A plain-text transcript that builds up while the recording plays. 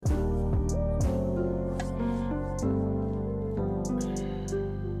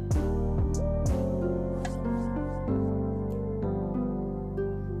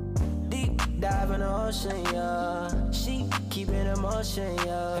motion, yeah. She keep it in motion,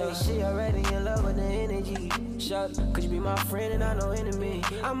 yeah. Hey, she already in love with the energy. Shut, could you be my friend and I know enemy?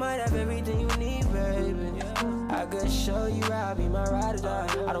 I might have everything you need, baby. I could show you how, be my ride or die.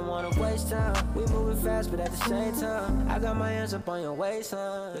 I don't wanna waste time. We moving fast, but at the same time, I got my hands up on your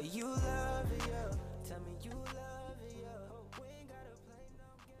waistline. But you love it, yeah. Tell me you love it, yeah. We ain't gotta play no.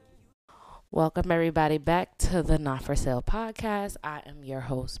 Welcome everybody back to the Not For Sale podcast. I am your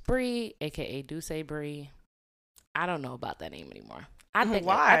host Bree, aka Duce Bree. I don't know about that name anymore. I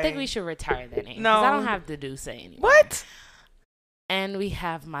think we should retire that name. No, I don't have the Duce anymore. What? And we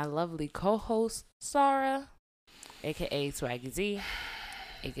have my lovely co-host Sarah, aka Swaggy Z,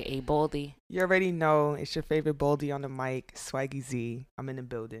 aka Boldy. You already know it's your favorite Boldy on the mic, Swaggy Z. I'm in the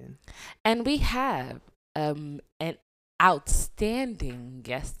building. And we have an outstanding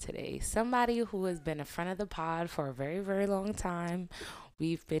guest today. Somebody who has been a friend of the pod for a very, very long time.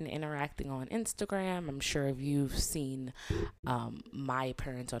 We've been interacting on Instagram. I'm sure if you've seen my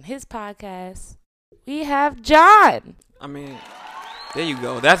appearance on his podcast. We have John. I mean, there you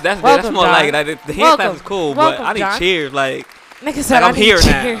go. That's more John. like it. The hand clap is cool, but I need John. cheers. Like I'm here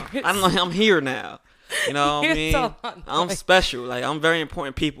now. I'm here now. You know what I mean? So I'm special. Like I'm very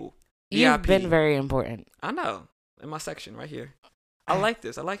important people. You've VIP. been very important. I know. In my section right here. I like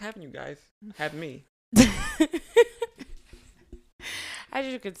this. I like having you guys have me. As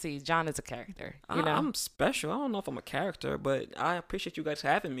you can see, John is a character. You know, I'm special. I don't know if I'm a character, but I appreciate you guys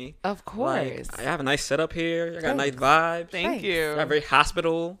having me. Of course. Like, I have a nice setup here. I got a nice vibe. Thank you. I got very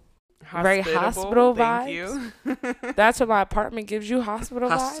hospitable. Very hospital Thank vibes. you. That's what my apartment gives you, hospital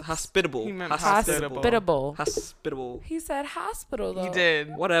vibes? Hospitable. He meant Hospitable. Hospitable. He said hospital, though. You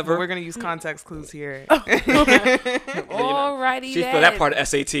did. Whatever. We're going to use context clues here. Alrighty She then. for that part of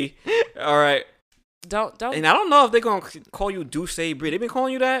SAT. All right. Don't. And I don't know if they're going to call you Duce Bree. They been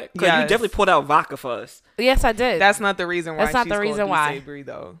calling you that? Because you Yes. definitely pulled out vodka for us. Yes, I did. That's not the reason why That's not she's the reason called why. Duce Bree,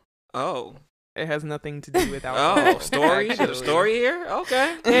 though. Oh. It has nothing to do with Oh, alcohol. story? There's a actually. story here?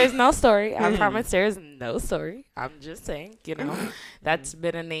 Okay. There's no story. I promise there's no story. I'm just saying, that's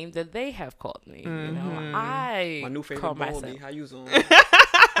been a name that they have called me. I My new favorite call Baldy. myself. How you doing?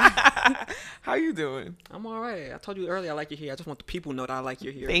 How you doing? I'm all right. I told you earlier I like you here. I just want the people to know that I like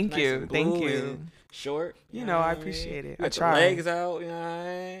you here. Thank Nice you. and Thank blue you. and short. You know, I appreciate it. You I got try. your legs out. You know what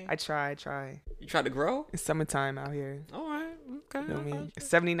I mean? I try. You tried to grow? It's summertime out here. All right. Okay. You know what I mean? It's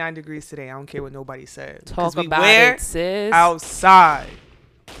 79 degrees today. I don't care what nobody said. Talk 'Cause we about wear it, sis. outside.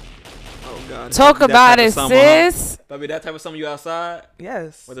 Oh, God. Talk That about type of it, summer, huh? sis. That'll be that type of summer you outside?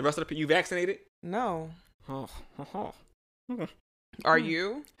 Yes. With the rest of the people, you vaccinated? No. Oh. Are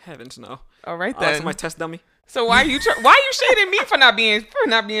you? Heavens, no. All right Oh, then. somebody test dummy? So why are you shading me for not being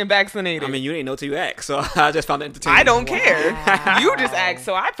vaccinated? I mean, you didn't know till you asked, so I just found it entertaining. I don't care. Wow. You just asked,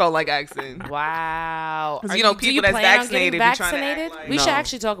 so I felt like asking. Wow. 'Cause, Are you know, do you people that's plan on vaccinated getting be trying to act vaccinated? like- We should No.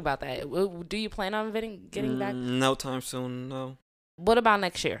 actually talk about that. Do you plan on getting back? No time soon, no. What about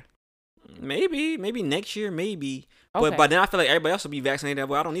next year? Maybe next year, maybe. Okay. But by then I feel like everybody else will be vaccinated.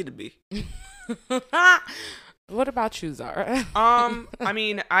 Well, I don't need to be. What about you, Zara? I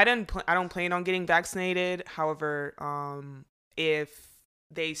mean, I don't plan on getting vaccinated. However, if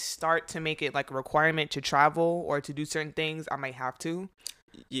they start to make it like a requirement to travel or to do certain things, I might have to,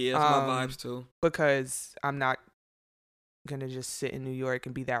 Yeah, that's my vibes too. because I'm not gonna just sit in New York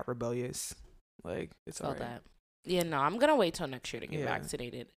and be that rebellious. Like, it's Felt alright. that. Yeah, no, I'm gonna wait till next year to get Yeah.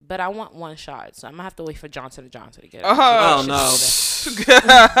 vaccinated. But I want one shot, so I'm gonna have to wait for Johnson & Johnson to get it. Oh, no.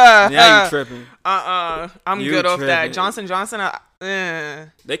 Now you tripping. I'm You good off that. tripping. Johnson.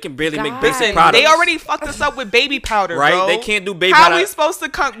 They can barely make Guys. basic Listen, products. they already fucked us up with baby powder, right? bro. They can't do baby How powder. we supposed to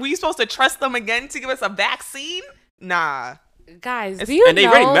come? We supposed to trust them again to give us a vaccine? Nah. Guys, It's- do you and they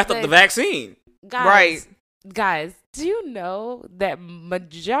know already messed up that- the vaccine. Guys, Right. Guys, do you know that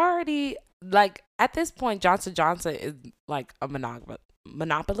majority, like at this point, Johnson & Johnson is like a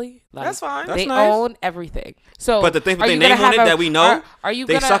monopoly? Like, That's fine. That's they nice. own everything. So, But the thing with are their you gonna name on have it that we know, are you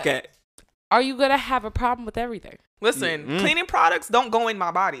they gonna suck at. Are you gonna have a problem with everything? Listen, Mm-mm. cleaning products don't go in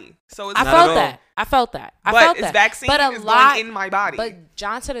my body. So it's I Not felt at that. all. I felt that. I but felt it's that. vaccine But a is lot going in my body. But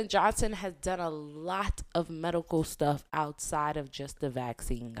Johnson & Johnson has done a lot of medical stuff outside of just the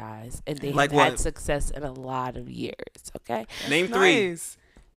vaccine, guys, and they Like have had what? success in a lot of years. Okay, Name three. Nice.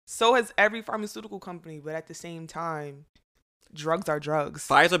 So has every pharmaceutical company, but at the same time, drugs are drugs.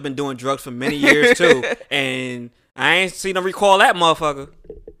 Pfizer been doing drugs for many years too, and I ain't seen them recall that motherfucker.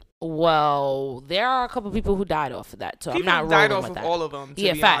 well, there are a couple people who died off of that, so People I'm not died rolling off with of that. all of them. To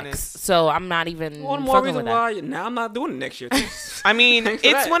Yeah, be facts. honest. So I'm not even One more fucking reason with that. why now I'm not doing it next year. I mean, Thanks for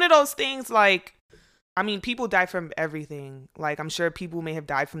it's that. one of those things. Like, I mean, people die from everything. Like, I'm sure people may have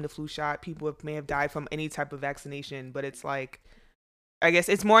died from the flu shot. People may have died from any type of vaccination. But it's like, I guess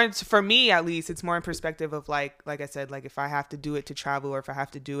it's more, for me at least, it's more in perspective of like I said, like if I have to do it to travel or if I have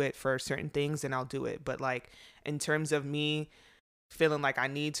to do it for certain things, then I'll do it. But like in terms of me feeling like I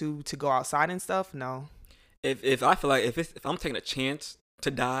need to go outside and stuff, no. If I feel like if I'm taking a chance to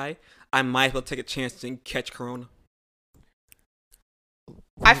die, I might as well take a chance and catch corona.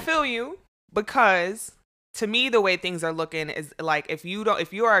 I feel you, because to me the way things are looking is like if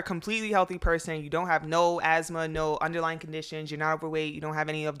you are a completely healthy person, you don't have no asthma, no underlying conditions, you're not overweight, you don't have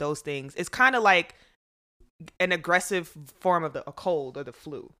any of those things, it's kind of like an aggressive form of a cold or the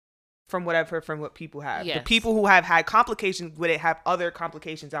flu from what people have. Yes. The people who have had complications with it have other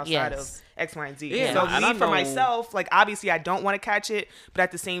complications outside of X, Y, and Z. Yeah, so and me I for know- myself, like obviously I don't want to catch it, but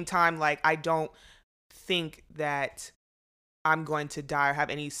at the same time, like I don't think that I'm going to die or have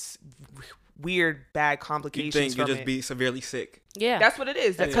any weird bad You complications think you'll from just it. be severely sick? Yeah. That's what it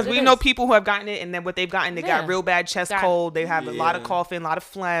is. That's Because what we it know is. people who have gotten it, and then what they've gotten, they Yeah. got real bad chest Got- cold. They have a lot of Yeah. coughing, a lot of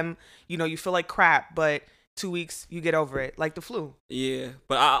phlegm. You know, you feel like crap, but 2 weeks you get over it, like the flu. Yeah,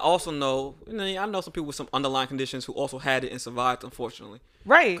 but I also know, I know some people with some underlying conditions who also had it and survived, unfortunately.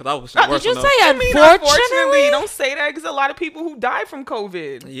 Right. Because I was Did worse you enough. say I mean, unfortunately? unfortunately, don't say that because a lot of people who die from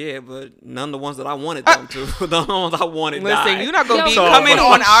COVID. Yeah, but none of the ones that I wanted them to. The ones I wanted Listen, died. you're not gonna Yo, be so- coming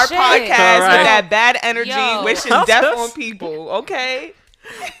on our shit. podcast Alright. with that bad energy, Yo. wishing death on people. Okay,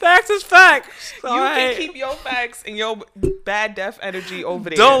 Facts is facts. you Alright. can keep your facts and your bad death energy over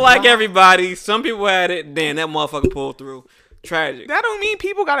there. Don't like everybody. Some people had it. Damn, that motherfucker pulled through. Tragic. That don't mean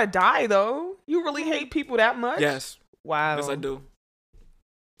people gotta die though. You really hate people that much? Yes. Wow. Yes, I do.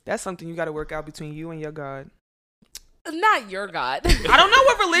 That's something you gotta work out between you and your God. Not your God. I don't know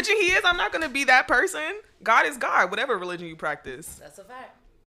what religion he is. I'm not gonna be that person. God is God, whatever religion you practice. That's a fact.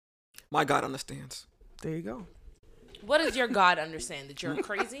 My God understands. There you go. What does your God understand? That you're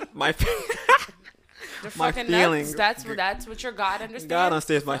crazy? My You're My fucking feelings. nuts? That's what your God understands? God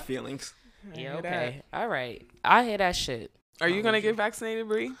understands my feelings. Yeah, okay. All right. I hear that shit. Are you gonna get vaccinated,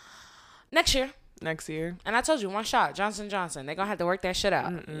 Bree? Next year. Next year? And I told you, one shot. Johnson & Johnson. They're going to have to work that shit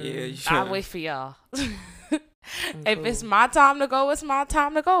out. Yeah, you should. I'll wait for y'all. If it's my time to go, it's my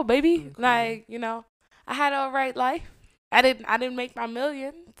time to go, baby. Like, you know, I had a right life. I didn't make my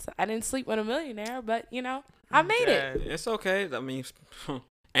millions. I didn't sleep with a millionaire, but you know, I made it. It's okay. I mean,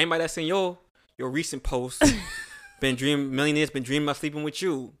 anybody that's seen your recent post millionaires been dreaming about sleeping with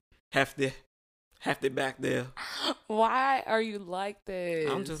you. Have to back there. Why are you like this?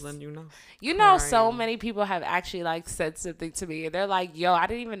 I'm just letting you know. You know, so Crying. many people have actually like said something to me, and they're like, "Yo, I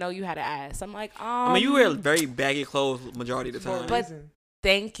didn't even know you had an ass." I'm like, I mean, you wear very baggy clothes majority of the time. But-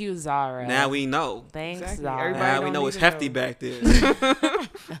 Thank you, Zara. now we know. Thanks, Exactly. Zara. Everybody Now we don't know need it's to hefty know. back there.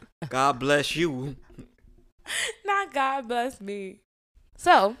 God bless you. Not God bless me.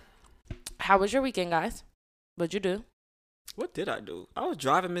 So, how was your weekend, guys? What'd you do? What did I do? I was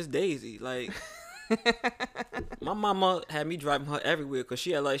driving Miss Daisy. Like, my mama had me driving her everywhere because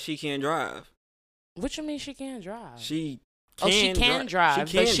she can't drive. What you mean she can't drive? She she can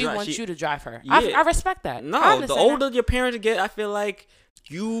drive, but she wants you to drive her. Yeah. I respect that. I No, the understand older that. your parents get, I feel like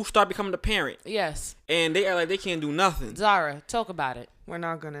you start becoming the parent, Yes. and they are like they can't do nothing. Zara, talk about it. We're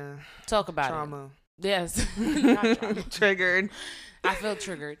not gonna Talk about trauma. it. Yes. Not trauma. Triggered. I feel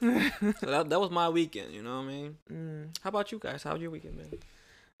triggered. So that was my weekend. You know what I mean? Mm. How about you guys? How was your weekend, man?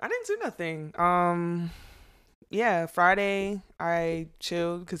 I didn't do nothing. Yeah, Friday I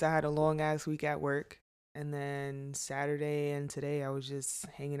chilled because I had a long ass week at work, and then Saturday and today I was just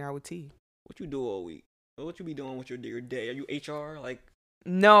hanging out with T. What you do all week? What you be doing with your day? Are you HR? Like,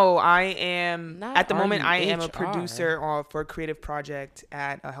 No, I am Not at the are moment. you I am a HR. producer for a creative project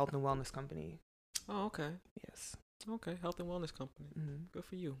at a health and wellness company. oh, okay, Yes. okay, health and wellness company. Mm-hmm. Good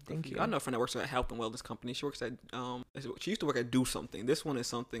for you. Good Thank for you. I know a friend that works at a health and wellness company. She works at she used to work at Do Something. This one is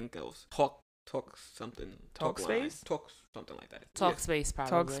something else. Talk something. Talkspace? Talk something like that. Talk Yeah, space, probably.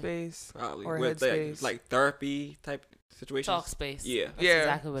 Talk space. probably. or With Headspace. like therapy type situations. Talk space. Yeah. That's Yeah.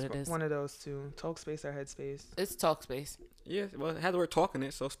 exactly what it is. One of those two. Talk space or headspace. It's talk space. Yeah. Well, it had the word talk in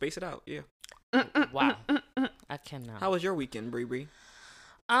it, so space it out. Yeah. Wow. I cannot. How was your weekend, Bree Bree?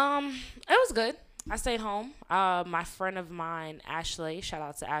 It was good. I stayed home. My friend of mine, Ashley, shout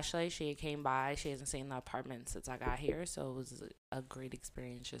out to Ashley. She came by. She hasn't seen the apartment since I got here, so it was a great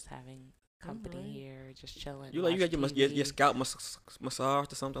experience just having company Alright. here, just chilling. You had watch your TV. scalp massage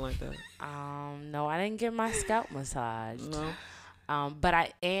or something like that? No, I didn't get my scalp massaged. No. But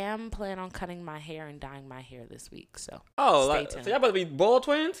I am planning on cutting my hair and dyeing my hair this week. So Oh, Stay like, tuned. so y'all about to be bald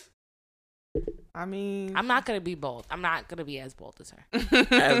twins? I mean, I'm not gonna be bold. I'm not gonna be as bold as her.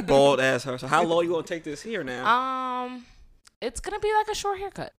 As bald as her. So how low you gonna take this here now? It's gonna be like a short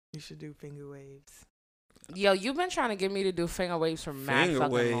haircut. you should do finger waves. Yo, you've been trying to get me to do finger waves for mad Finger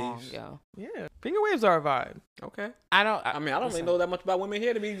fucking long, waves. yo. Yeah, finger waves are a vibe. Okay. I don't. I mean, I don't listen, really know that much about women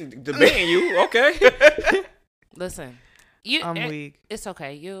here to be debating you. Okay. Listen, I'm weak. it's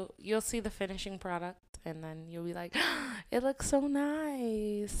okay. You'll see the finishing product, and then you'll be like, it looks so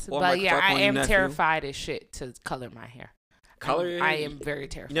nice. Or But Mike yeah, Clark I on your am nephew. terrified as shit to color my hair. Color your I hair? am very You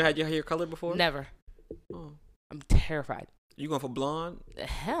terrified. never had your hair colored before? Never. Oh. I'm terrified. You going for blonde?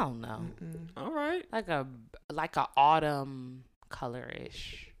 Hell no. Mm-mm. All right. Like a autumn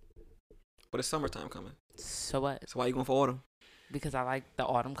colorish. But it's summertime coming. So what? So why you going for autumn? Because I like the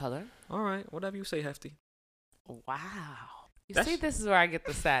autumn color. All right. Whatever you say, Hefty. Wow. You That's- see, this is where I get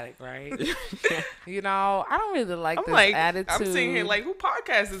the static, right? You know, I don't really like I'm this like, attitude. I'm sitting here like, who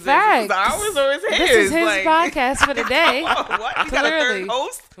podcast is this? Facts. Ours or his? This is his like, podcast for the day. what? We got a Clearly. third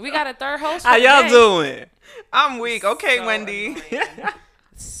host? We got a third host. How for the y'all day. doing? I'm weak. Okay, So Wendy.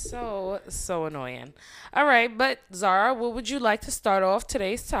 annoying. So annoying. All right, but Zara, what would you like to start off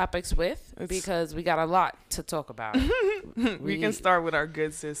today's topics with? Because we got a lot to talk about. We can start with our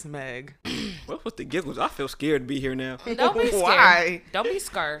good sis Meg. What's with the giggles? I feel scared to be here now. Don't be scared. Why? Don't be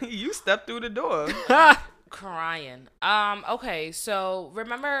scared. You stepped through the door. Crying. Okay, so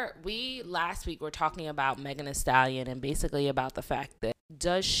remember we last week were talking about Megan Thee Stallion and basically about the fact that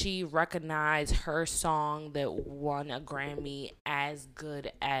does she recognize her song that won a Grammy as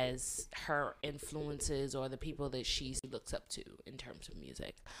good as her influences or the people that she looks up to in terms of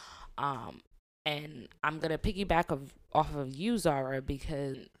music? And I'm gonna piggyback off of you, Zara,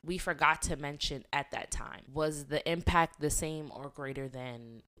 because we forgot to mention at that time, was the impact the same or greater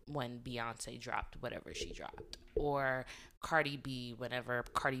than when Beyonce dropped whatever she dropped, or Cardi B whenever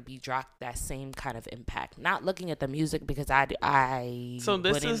Cardi B dropped that same kind of impact? Not looking at the music because I So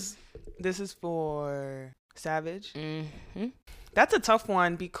this wouldn't. is for Savage. Mm-hmm. That's a tough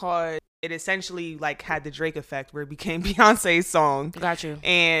one because it essentially like had the Drake effect where it became Beyonce's song. Got you.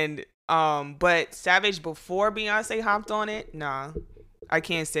 And but Savage before Beyonce hopped on it, nah. I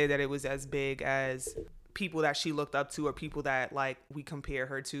can't say that it was as big as people that she looked up to or people that like we compare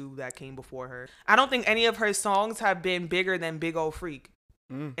her to that came before her. I don't think any of her songs have been bigger than Big Ol' Freak.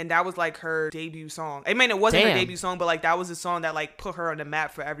 And that was like her debut song. I mean, it wasn't her Damn. debut song, but like that was a song that like put her on the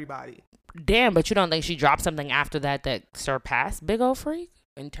map for everybody. Damn, but you don't think she dropped something after that surpassed Big Ol' Freak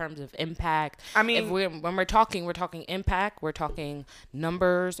in terms of impact? I mean, when we're talking impact, we're talking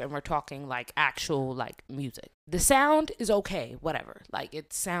numbers, and we're talking like actual like music. The sound is okay, whatever. Like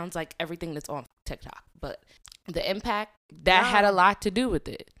it sounds like everything that's on TikTok, but the impact that had a lot to do with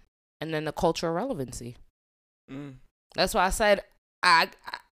it, and then the cultural relevancy. That's why I said I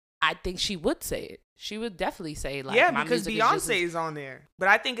think she would say it. She would definitely say like, yeah, my because music is just Beyonce is on there. But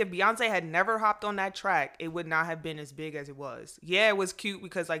I think if Beyonce had never hopped on that track, it would not have been as big as it was. Yeah, it was cute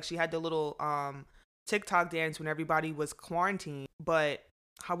because like she had the little TikTok dance when everybody was quarantined. But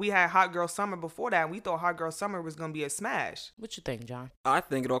how we had Hot Girl Summer before that, and we thought Hot Girl Summer was gonna be a smash. What you think, John? I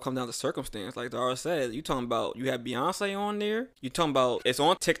think it all comes down to circumstance. Like Dara said, you talking about you have Beyonce on there. You talking about it's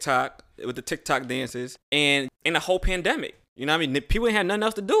on TikTok with the TikTok dances and in the whole pandemic. You know what I mean? People ain't had nothing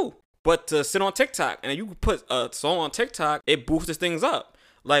else to do but to sit on TikTok. And you can put a song on TikTok, it boosts things up.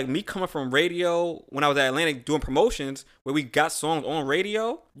 Like me coming from radio when I was at Atlantic doing promotions where we got songs on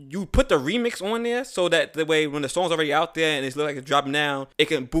radio, you put the remix on there so that the way when the song's already out there and it's look like it's dropping down, it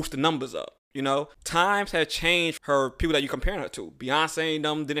can boost the numbers up. You know, times have changed for people that you comparing her to. Beyonce and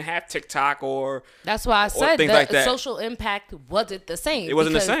them didn't have TikTok or That's why I said things the like that. social impact wasn't the same. it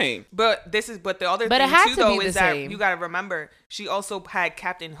wasn't the because same. But the other But it thing had too to though be is the that same. you gotta remember she also had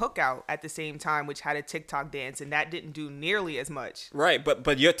Captain Hook out at the same time, which had a TikTok dance, and that didn't do nearly as much. Right, but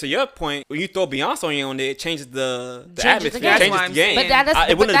to your point, when you throw Beyonce on there, it changes the Changes the atmosphere, game. it changes That's the game. why But that is, It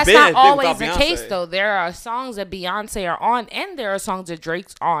but wouldn't have that's been as not big always without the case, Beyonce. though. There are songs that Beyonce are on, and there are songs that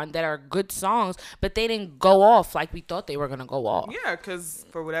Drake's on that are good songs, but they didn't go off like we thought they were gonna go off. Yeah, because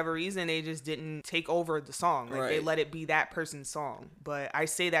for whatever reason, they just didn't take over the song. Like they Right. let it be that person's song. But I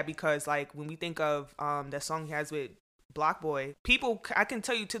say that because like when we think of that song he has with Block Boy, people, I can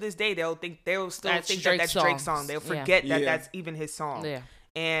tell you to this day, they'll still That's think that Drake's that's Drake's song. song. They'll Yeah. forget that Yeah. that's even his song. Yeah.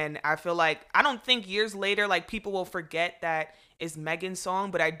 And I feel like, I don't think years later, like people will forget that it's Megan's song,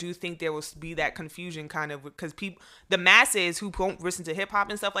 but I do think there will be that confusion kind of because the masses who don't listen to hip hop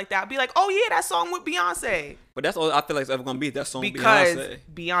and stuff like that, be like, oh yeah, that song with Beyonce. But that's all I feel like it's ever gonna be. That song Because Beyonce.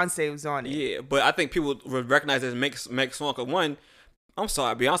 Beyonce was on it. Yeah, but I think people would recognize it as make song. Cause one, I'm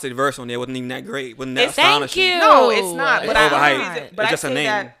sorry, Beyonce's verse on there wasn't even that great. Wasn't that It's- Thank astonishing? you. No, it's not. It's But I overhyped. only reason- but It's I just a say name.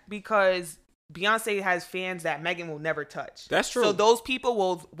 that because Beyonce has fans that Megan will never touch. That's true. So those people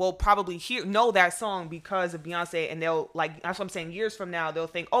will probably know that song because of Beyonce, and they'll like, that's what I'm saying, years from now they'll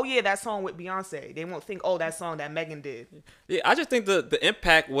think, oh yeah, that song with Beyonce. They won't think, oh, that song that Megan did. Yeah, I just think the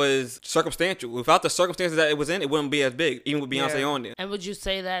impact was circumstantial. Without the circumstances that it was in, it wouldn't be as big, even with Beyonce on there. And would you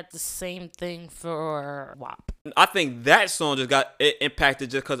say that the same thing for WAP? I think that song just got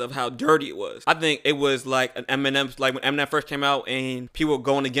impacted just because of how dirty it was. I think it was like an Eminem, like when Eminem first came out and people were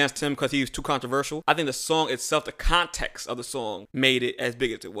going against him because he was too controversial. I think the song itself, the context of the song, made it as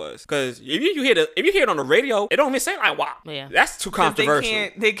big as it was. Because if you hear it on the radio, it don't even say like WAP. Yeah, that's too controversial.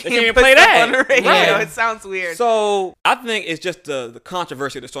 They can't play put that on the radio. Right. It sounds weird. So I think it's just the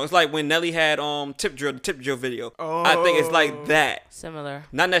controversy of the song. It's like when Nelly had the Tip Drill video. I think it's like that. Similar.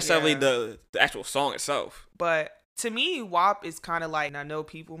 Not necessarily Yeah. the actual song itself. But to me, WAP is kind of like, and I know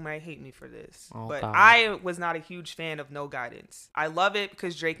people might hate me for this, Oh, but God. I was not a huge fan of No Guidance. I love it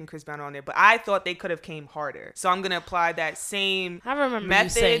because Drake and Chris Brown are on there, but I thought they could have came harder. So I'm going to apply that same I remember you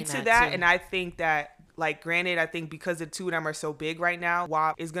saying method to that, that. too. And I think that, like, granted, I think because the two of them are so big right now,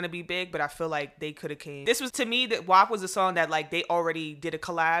 WAP is going to be big, but I feel like they could have came. This was, to me, that WAP was a song that, like, they already did a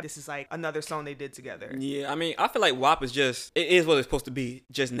collab. This is, like, another song they did together. Yeah, I mean, I feel like WAP is just, it is what it's supposed to be.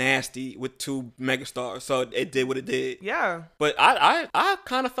 Just nasty with two megastars. So it did what it did. Yeah. But I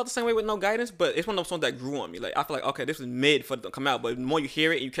kind of felt the same way with No Guidance, but it's one of those songs that grew on me. Like, I feel like, okay, this is mid for it to come out, but the more you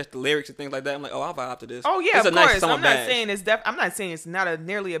hear it and you catch the lyrics and things like that, I'm like, oh, I'll vibe to this. Oh yeah, It's of a nice course. summer I'm not bash. saying I'm not saying it's not a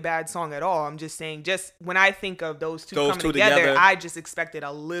nearly a bad song at all. I'm just saying, just when I think of those two coming together, I just expected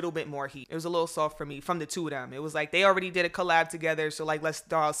a little bit more heat. It was a little soft for me from the two of them. It was like they already did a collab together, so like let's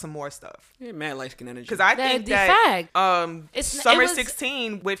throw out some more stuff. Yeah, mad light skin energy. Because I think that It Summer was-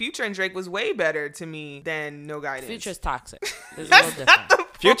 16 with Future and Drake was way better to me than No Guidance. Future's toxic. It's a little different.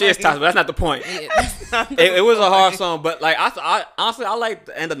 Future is toxic, but that's not the point. It was a hard song, but like I honestly I like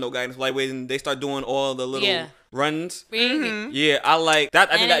the end of No Guidance, like when they start doing all the little runs. Yeah, I like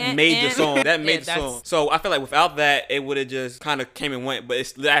that. I think that made the song. That made the song. So I feel like without that, it would have just kind of came and went. But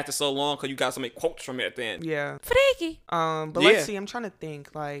it's lasted so long because you got so many quotes from it at the end. Yeah. Freaky. But Yeah. let's see. I'm trying to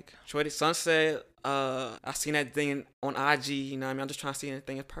think. Like, Shorty Sunset. I seen that thing on IG. You know what I mean? I'm just trying to see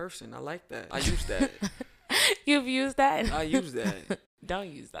anything in person. I like that. I use that. You've used that? I use that. Don't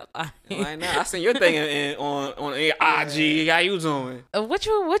use that line. Right now, I seen your thing on IG. How you doing? What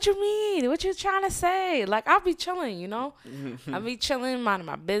you mean? What you trying to say? Like, I'll be chilling, you know? I'll be chilling, minding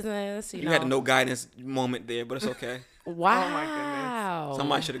my business, you know? had a No Guidance moment there, but it's okay. Wow. Oh my goodness.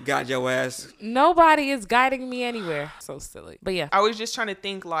 Somebody should have got your ass. Nobody is guiding me anywhere. So silly. But yeah. I was just trying to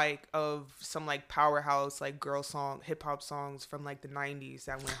think like of some like powerhouse like girl song, hip hop songs from like the 90s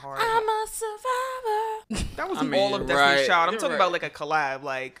that went hard. I'm a survivor. That was I mean, all of Destiny's right. Child. I'm You're talking right. about like a collab,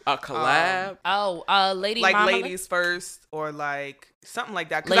 like A collab? Lady like Mama. Ladies First or like something like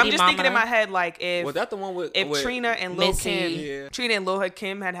that. Because I'm Lady just thinking in Mama. my head like if Was that the one with Trina and Lil Missy. Kim, Yeah. Trina and Lil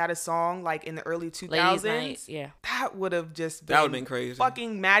Kim had a song like in the early 2000s, Ladies Night. Yeah. that would have just been That would've been crazy.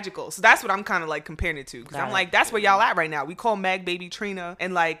 fucking magical. So that's what I'm kind of like comparing it to because Got I'm it. like that's where y'all at right now. We call Meg baby Trina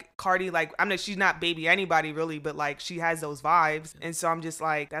and like Cardi like I'm not she's not baby anybody really, but like she has those vibes, and so I'm just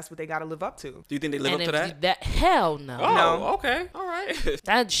like that's what they got to live up to. Do you think they live And up to if that? hell no. Oh, No. okay. All right.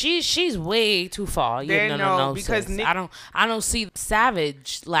 That she's way too far. There, no, because sis. Nick- I don't see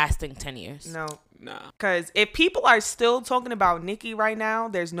Savage lasting 10 years. No. Nah. Because if people are still talking about Nicki right now,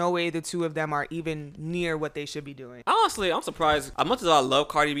 there's no way the two of them are even near what they should be doing. Honestly, I'm surprised. As much as I love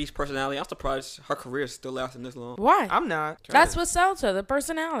Cardi B's personality, I'm surprised her career is still lasting this long. Why? I'm not. That's what sells her, the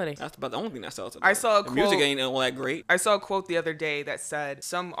personality. That's about the only thing that sells it. I saw a the music quote- ain't all that great. I saw a quote the other day that said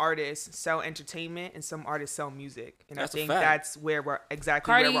some artists sell entertainment and some artists sell music. And That's a I think fact. that's where we're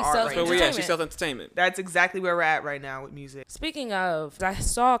exactly Cardi where we're at sells right So now. we entertainment. she sells entertainment. That's exactly where we're at right now with music. Speaking of, I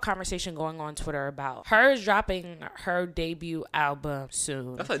saw a conversation going on Twitter about her dropping her debut album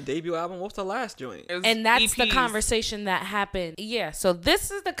soon. That's her debut album. What's the last joint? It was And that's the EPs. conversation that happened. Yeah, so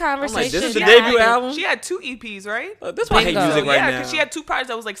this is the conversation. this is the that debut happened. album. She had 2 EPs, right? This is why I hate Bingo. music right yeah, now. because she had 2 projects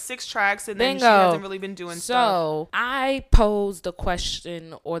that was like 6 tracks, and then she Bingo. hasn't really been doing stuff. So I posed the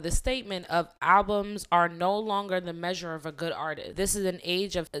question or the statement of albums are no longer the measure of a good artist. This is an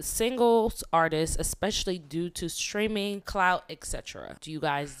age of singles artists, especially due to streaming, clout, etc. Do you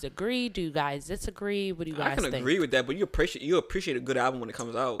guys agree? Do you guys disagree? What do you guys I can think? agree with that, but you appreciate a good album when it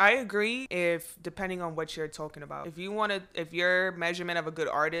comes out. I agree if depending on what you're talking about. If you want to if your measurement of a good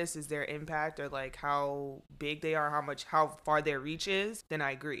artist is their impact or like how big they are, how far their reach is, then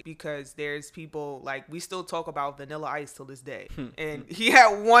I agree. Because there's people like we still talk about Vanilla Ice till this day. And he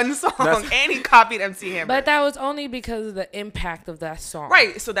had one song and he copied MC Hammer. But that was only because of the impact of that song.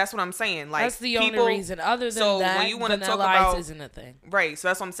 Right, so that's what I'm saying. Like That's the people, only reason. Other than so that, when you want to Vanilla talk about Ice isn't a thing. right, so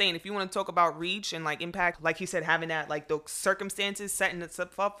that's what I'm saying. If you want to talk about reach reach and like impact, like he said, having that like those circumstances setting it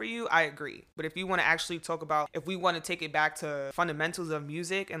up for you, I agree. But if you want to actually talk about, if we want to take it back to fundamentals of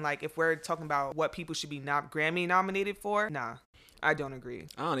music and like if we're talking about what people should be not Grammy nominated for, nah. I don't agree.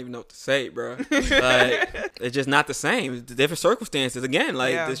 I don't even know what to say, bro. Like, it's just not the same. It's different circumstances. Again,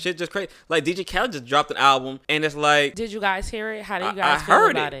 like, this shit just crazy. Like, DJ Khaled just dropped an album, and it's like... Did you guys hear it? How do you guys feel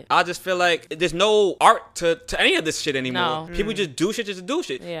heard about it? I just feel like there's no art to any of this shit anymore. No. People just do shit just to do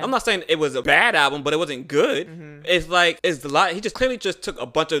shit. Yeah. I'm not saying it was a bad album, but it wasn't good. It's like, it's a lot. He just clearly just took a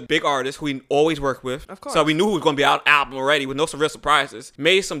bunch of big artists who he always worked with. Of course. So we knew who was going to be out album already with no real surprises.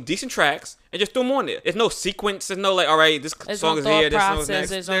 Made some decent tracks. And just threw them on there. There's no sequence. There's no like, all right, this song is here, this song is next.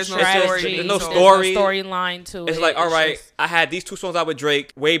 There's no strategy. There's no story. storyline to it. It's like, all right, I had these 2 songs out with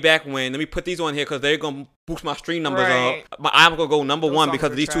Drake way back when. Let me put these on here because they're going to boost my stream numbers up. I'm going to go number 1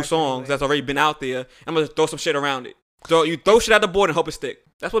 because of these 2 songs that's already been out there. I'm going to throw some shit around it. So you throw shit at the board and hope it stick.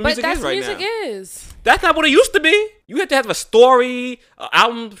 That's what music is right now. That's not what it used to be. You have to have a story, an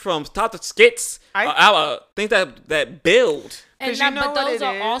album from top to skits, things that build. And that, but those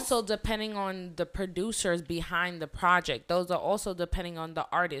are also depending on the producers behind the project. Those are also depending on the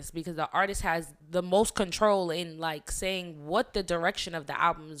artist, because the artist has the most control in like saying what the direction of the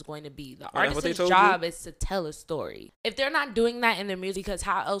album is going to be. The artist's job is to tell a story. If they're not doing that in their music, because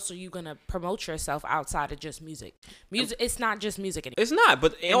how else are you going to promote yourself outside of just music? Music, it's not just music anymore. It's not,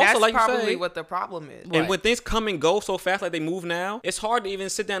 but and also that's like probably you say, what the problem is. And when things come and go so fast like they move now, it's hard to even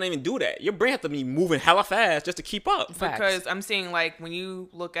sit down and even do that. Your brain has to be moving hella fast just to keep up. Because I'm seeing like when you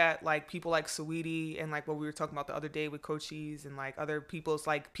look at like people like Saweetie and like what we were talking about the other day with Cochise and like other people's,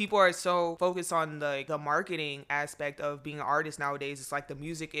 like people are so focused on the marketing aspect of being an artist nowadays. It's like the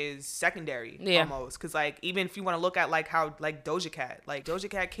music is secondary almost. Because like even if you want to look at like how like Doja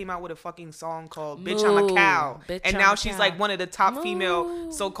Cat came out with a fucking song called Bitch I'm a Cow, and now she's like one of the top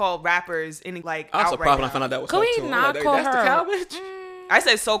female so-called rappers in like I was out surprised right when I now. found out that was Can we her too. not Like, call that's her the cow bitch? I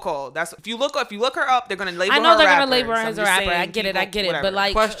said so-called. That's if you look her up, they're gonna label her. I know they're rapper. gonna label her So as a I'm just rapper. I saying get it. whatever. But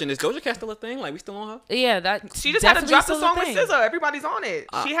like, Question: is Doja Cat still a thing? Like we still on her? yeah, that she just had to drop a song with thing. SZA. Everybody's on it.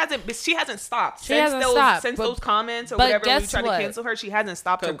 She hasn't stopped. She hasn't stopped. Since those comments or but whatever when we guess tried what? to cancel her, she hasn't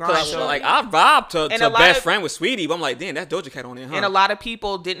stopped her grind. So like I vibed to And a lot best of- friend with Sweetie, but I'm like, damn, that's Doja Cat on there, huh? And a lot of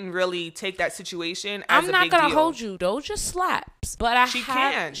people didn't really take that situation as I'm a not big gonna deal. hold you. Doja slaps, but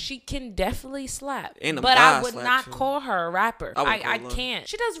she can definitely slap. And the but I vibe would slap, not too. call her a rapper. I her. can't.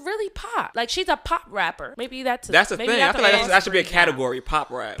 She does really pop. Like she's a pop rapper. Maybe that's the thing. I feel like that should be a category, pop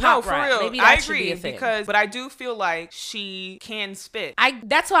rap. No, for rap. real. Maybe I that should be agree a thing. but I do feel like she can spit.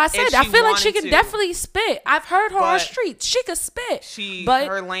 That's why I said If I she feel like she wanted can to. definitely spit. I've heard her on But streets. She could spit. She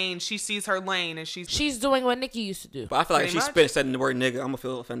sees her lane, and she's doing what Nicki used to do. But I feel like if Pretty she much. spit said the word nigga, I'm gonna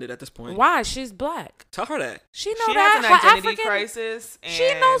feel offended at this point. Why? She's black. Tell her that. She know she that has an her identity African crisis. And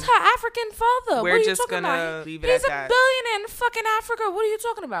she knows her African father. we're What are you just talking gonna about? leave it He's at a that. billionaire in fucking Africa. What are you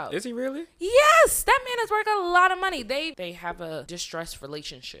talking about? Is he really? Yes, that man is worth a lot of money. They have a distressed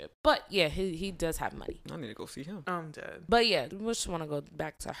relationship, but yeah, he does have money. I need to go see him. I'm dead. But yeah, we just want to go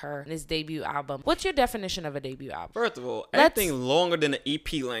back to her and his debut album. What's your definition of a debut album? First of all, Let's- anything longer than an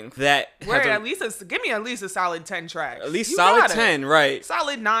EP length that Where has at least give me at least a solid 10 tracks. at least You solid got it. 10, right?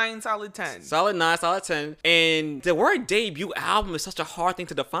 Solid 9, solid 10. Solid 9, solid 10. And the word debut album is such a hard thing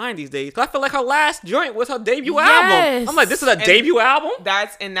to define these days. 'Cause I feel like her last joint was her debut album. I'm like, this is a debut album?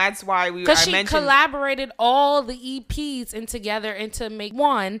 That's why Because she mentioned collaborated all the EPs together into make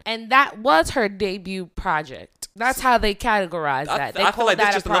one, and that was her debut project. That's how they categorize that. They I call feel like that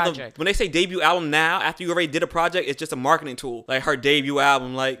that's a just another. project. When they say debut album now, after you already did a project, it's just a marketing tool. Like her debut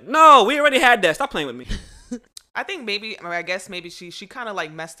album. Like, no, we already had that. Stop playing with me. I think I guess maybe she kind of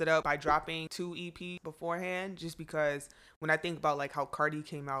like messed it up by dropping 2 EP beforehand, just because when I think about like how Cardi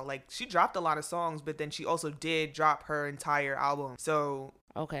came out, like she dropped a lot of songs, but then she also did drop her entire album. So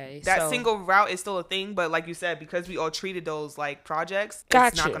Okay, that so single route is still a thing, but like you said, because we all treated those like projects,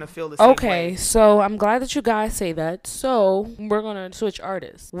 Got it's not you. gonna feel the same Okay, way. so I'm glad that you guys say that. So we're gonna switch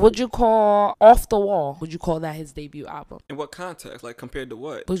artists. Would you call Off the Wall? Would you call that his debut album? In what context? Like compared to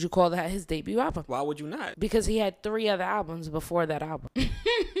what? Would you call that his debut album? Why would you not? Because he had 3 other albums before that album.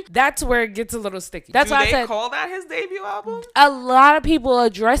 That's where it gets a little sticky. That's Do why I they said call that his debut album? a lot of people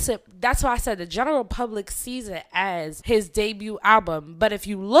address it. That's why I said the general public sees it as his debut album. But if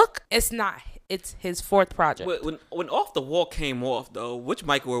you look, it's not. It's his 4th project. When Off the Wall came off, though, which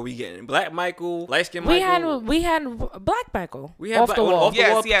Michael were we getting? Black Michael, light skin Michael. We had Black Michael. We had Off Black- the when Wall. Off the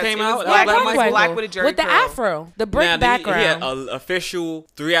Wall came it out. was that Black, was Michael. Black Michael. Black with a Jerry with the curl. afro, the brick Now, background. He had an official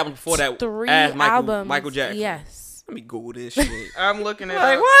 3 albums before that 3 as albums. Michael Jackson. Yes. Let me Google this shit. I'm looking at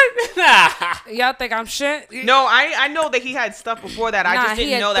Like what? Y'all think I'm shit? No, I know that he had stuff before that. I Nah, just he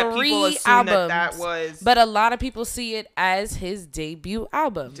didn't had know that people 3 assumed that albums, was. But a lot of people see it as his debut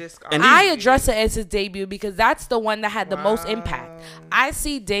album. And I address it as his debut because that's the one that had the most impact. Wow. I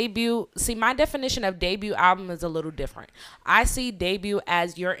see debut. See, my definition of debut album is a little different. I see debut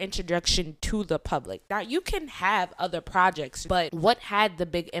as your introduction to the public. Now, you can have other projects, but what had the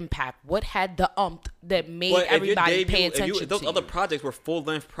big impact? What had the that made But if your everybody debut- pay if attention those to other you? projects were full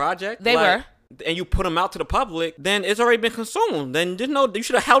length projects. They were. And you put them out to the public, then it's already been consumed. Then you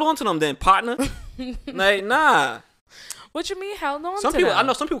should have held on to them, then partner. Like nah. What you mean held on Some to people, them? I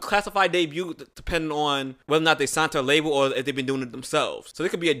know some people classify debut depending on whether or not they signed to a label or if they've been doing it themselves. So there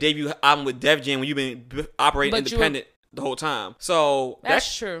could be a debut album with Def Jam when you've been operating But you independent the whole time. So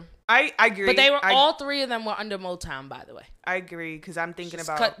That's true. I agree. But they were all 3 of them were under Motown, by the way. I agree because I'm thinking Just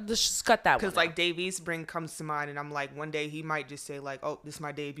about. cut that one. Because like out. Dave Eastburn comes to mind, and I'm like, one day he might just say like, "Oh, this is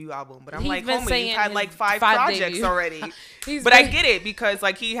my debut album," but I'm He's like, been "Homie, saying you've had his like 5 5 projects debuts. already." He's But I been- get it because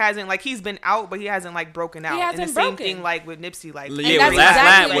like he hasn't like he's been out, but he hasn't like broken out. And hasn't the same broken. thing like with Nipsey, like Yeah, And that's with Last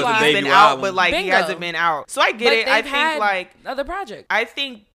exactly Night was why- a he's debut been out, album. but like he Bingo. hasn't been out. So I get But it. I they've think had like other projects. I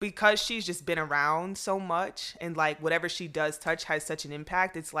think because she's just been around so much and like whatever she does touch has such an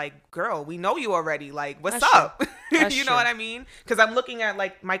impact. It's like, girl, we know you already. Like, what's That's up? That's You know true. what I mean? Because I'm looking at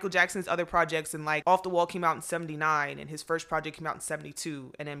like Michael Jackson's other projects, and like Off the Wall came out in '79 and his first project came out in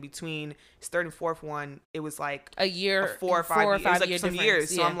 '72, and then between his third and fourth one, it was like a year, a 4 or 5 years. It was like year some difference.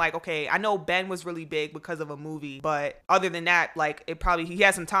 years. So Yeah. I'm like, okay, I know Ben was really big because of a movie, but other than that, like it probably he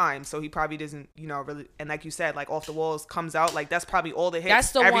has some time, so he probably doesn't, really. And like you said, like Off the Walls comes out, like that's probably all the hits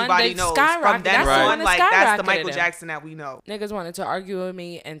That's the one everybody that knows skyrocketed. from then That's the on. one that Like that's the skyrocketed Michael him. Jackson that we know. Niggas wanted to argue with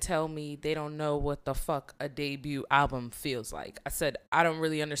me and tell me they don't know what the fuck a debut album feels like. I said I don't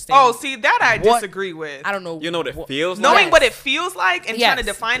really understand. Oh, see that I What- disagree with. I don't know. You know what it feels like? Knowing Yes. what it feels like and trying to Yes.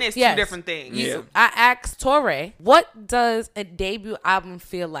 define it is Yes. two different things. Yeah. I asked Torre, what does a debut album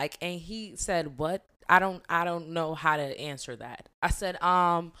feel like? And he said, what? I don't know how to answer that. I said,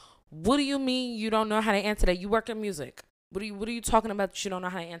 what do you mean you don't know how to answer that? You work in music. What are you talking about that you don't know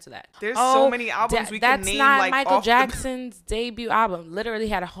how to answer that? There's so many albums we can that's name, not like, Michael off the- Jackson's debut album. Literally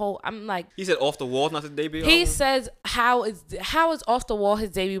had a whole, I'm like, He said Off the Wall, not the debut he album? says how is Off the Wall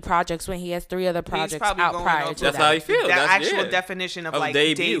his debut projects when he has 3 other projects probably out going prior off to That's that. how he feels. That That's actual yeah. definition of Of like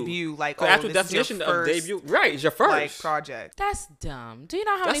debut, like The oh, actual this is your definition first, of debut. Right, it's your first. like project. That's dumb. Do you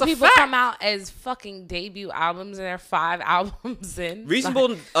know how That's many a people fact. come out as fucking debut albums and they're 5 albums in?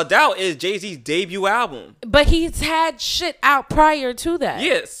 Reasonable Doubt is Jay-Z's debut album. But he's had shit out prior to that.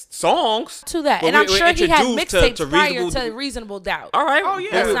 Yes, songs. To that. But And I'm we're sure he had introduced mixtapes to prior Reasonable- to Reasonable Doubt. All right. Oh, yeah.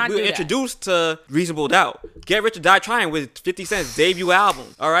 Let's not we do were that. introduced to Reasonable Doubt. Get Rich or Die Trying with 50 Cent's debut album.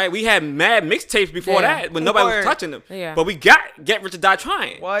 All right. We had mad mixtapes before Yeah. that when nobody was Word. touching them. Yeah. But we got Get Rich or Die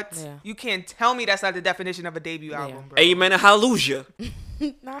Trying. What? Yeah. You can't tell me that's not the definition of a debut album, bro. Amen and Hallelujah.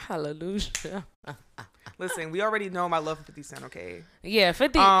 Not hallelujah. Listen, we already know my love for 50 Cent, okay? Yeah,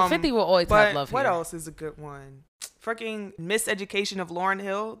 50 will always But have love what here. else is a good one? Fucking Miseducation of Lauryn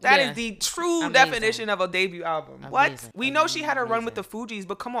Hill. That is Yeah. the true Amazing. definition of a debut album. What? Amazing. We know she had a run with the Amazing. Fugees,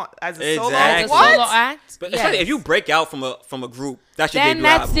 but come on, as a solo, Exactly. As a what? solo act? But yes. especially if you break out from a group, that's your then debut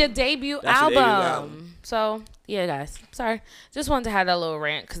that's album. your debut That's your album. debut album. So yeah, guys, sorry, just wanted to have that little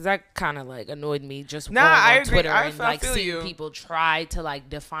rant because that kind of like annoyed me. Just Nah, going on I agree. Twitter I and feel like seeing you. people try to like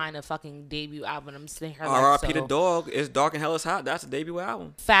define a fucking debut album. I'm sitting here like, R.I.P. so. the Dog. It's Dark and Hell is Hot. That's a debut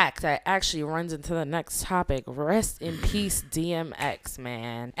album. Fact that actually runs into the next topic. Rest in peace, DMX,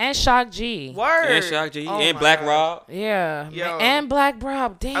 man, and Shock G. Word. And Shock G. Oh and my Black God. Rob. Yeah, Yo. and Black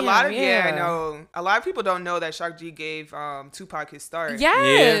Rob. Damn, A lot of yeah, I know. A lot of people don't know that Shock G gave Tupac his start.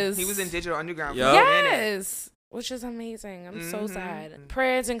 Yes, He was in Digital Underground Yup. for a minute. Yes. Which is amazing. I'm so Mhm. sad.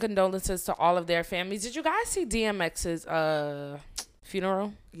 Prayers and condolences to all of their families. Did you guys see DMX's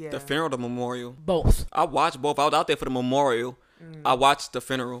funeral? Yeah. The funeral, the memorial. Both. I watched both. I was out there for the memorial. Mm. I watched the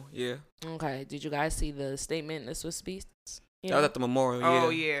funeral. Yeah. Okay. Did you guys see the statement in Swiss Beats? I was at the memorial. Oh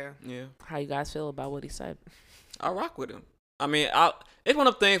Yeah. yeah. Yeah. How you guys feel about what he said? I rock with him. I mean, it's one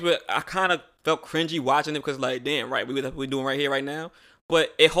of the things where I kind of felt cringy watching it because, like, damn, right, we doing right here, right now.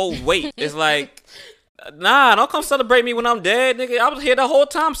 But it holds weight. It's like, nah, don't come celebrate me when I'm dead, nigga. I was here the whole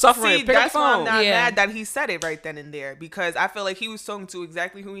time suffering. See, Pick up that's the why I'm phone. not Yeah. mad that he said it right then and there because I feel like he was talking to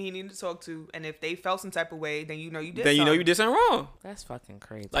exactly who he needed to talk to, and if they felt some type of way, then you know you did. Then you know something. you did something wrong. That's fucking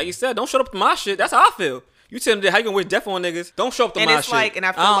crazy. Like you said, don't show up to my shit. That's how I feel. You tell them that how you gonna wish death on niggas. Don't show up to And my it's shit. like, and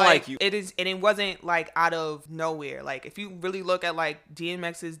I feel don't like you. it is, and it wasn't like out of nowhere. Like if you really look at like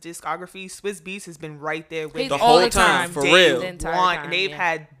DMX's discography, Swiss Beats has been right there with He's The all whole the time, time, for day real. The entire one, time, and they've yeah.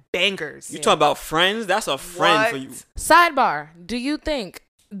 had bangers. You talking about Friends? That's a friend for you. Sidebar: do you think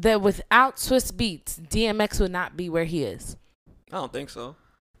that without Swiss Beats, DMX would not be where he is? I don't think so.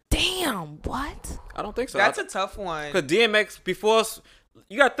 Damn, what? I don't think so. That's a tough one. Because DMX, before,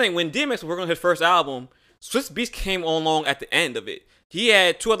 you got to think, when DMX was working on his first album, Swiss Beats came along at the end of it. He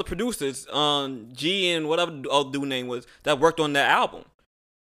had two other producers, G and whatever the other dude name was, that worked on that album.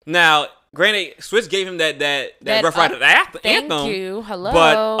 Now, granted, Swiss gave him that Rough Rider anthem. Thank you. Hello.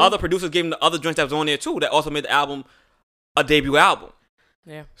 But other producers gave him the other joints that was on there too, that also made the album a debut album.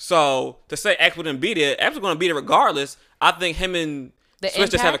 Yeah. So to say X wouldn't be there, X was going to be there regardless. I think him and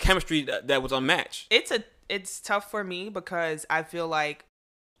Swiss just have a chemistry that was unmatched. It's tough for me because I feel like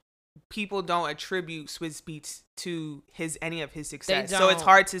people don't attribute Swiss Beats to any of his success. So it's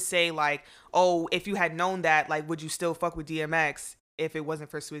hard to say like, oh, if you had known that, like, would you still fuck with DMX if it wasn't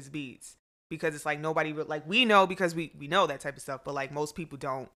for Swiss Beats? Because it's like nobody like, we know because we know that type of stuff, but like most people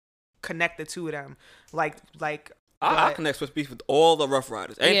don't connect the two of them. I connect Swiss Beats with all the Rough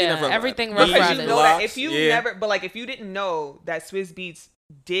Riders. Everything Rough Riders. You know that if you never, but like if you didn't know that Swiss Beats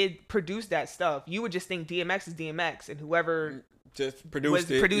did produce that stuff, you would just think DMX is DMX, and whoever just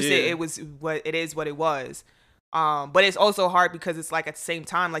produced it, it was what it was. But it's also hard because it's like at the same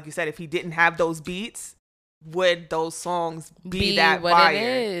time, like you said, if he didn't have those beats, would those songs be that what fire? It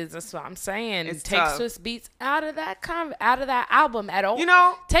is. That's what I'm saying. It's take tough. Swiss Beats out of that album at all. You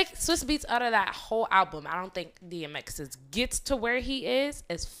know, take Swiss Beats out of that whole album. I don't think DMX gets to where he is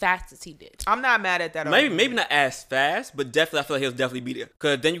as fast as he did. I'm not mad at that. Maybe not as fast, but definitely I feel like he'll definitely be there.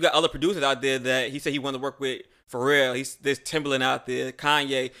 Because then you got other producers out there that he said he wanted to work with. For real, there's Timbaland out there,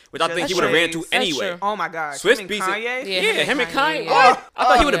 Kanye, which I think he would have ran to anyway. True. Oh my God, Swiss him and Beats, Kanye? Him and Kanye. Yeah. I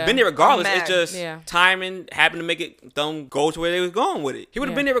thought he would have been there regardless. I'm It's just timing happened to make it them go to where they was going with it. He would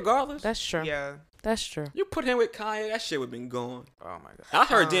have been there regardless. That's true. Yeah, that's true. You put him with Kanye, that shit would have been gone. Oh my God. I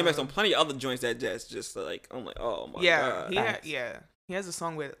heard DMX on plenty of other joints that just like, I'm like, oh my God. He has a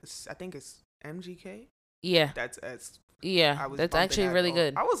song with, I think it's MGK. Yeah. That's actually really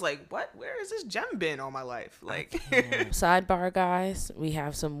good. I was like, what? Where has this gem been all my life? Like, sidebar, guys, we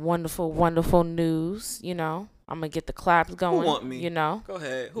have some wonderful, wonderful news. You know, I'm gonna get the claps going. Who want me? You know, go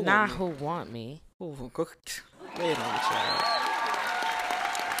ahead. Who want me? Lay it on the child.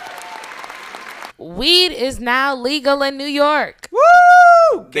 Weed is now legal in New York.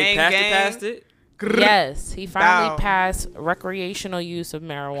 Woo! They passed it. Yes, he finally passed recreational use of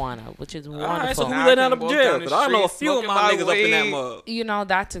marijuana, which is wonderful. Alright, so who let out of jail? Because I know a few of my niggas up in that mug. You know,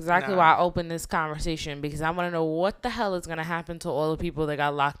 that's exactly why I opened this conversation, because I want to know what the hell is going to happen to all the people that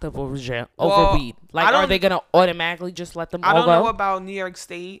got locked up over weed. Like, are they going to automatically just let them all go? I don't know about New York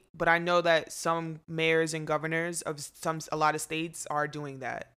State, but I know that some mayors and governors of a lot of states are doing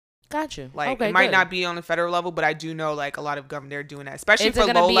that. Got you. Like, okay, it might good. not be on the federal level, but I do know like a lot of governors are doing that, especially Is for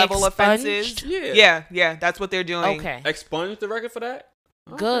low level offenses. Yeah, that's what they're doing. Okay. Expunge the record for that?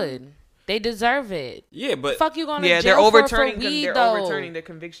 Good. They deserve it. Yeah, but fuck you going to jail they're overturning for weed, they're though. overturning the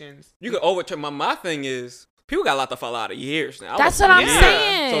convictions. You could overturn. My thing is, people got locked up for a lot of years now. That's what I'm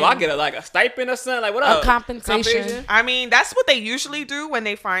saying. So I get a stipend or something, like what up? A compensation. I mean, that's what they usually do when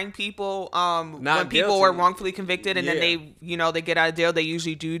they find people when people were wrongfully convicted and then they get out of jail. They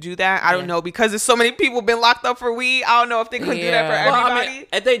usually do that. I don't know, because there's so many people been locked up for weed. I don't know if they could do that for everybody. I mean,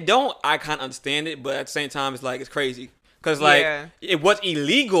 if they don't, I kind of understand it, but at the same time, it's like it's crazy because it was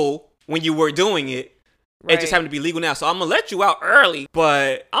illegal when you were doing it. Right. It just happened to be legal now. So I'm going to let you out early,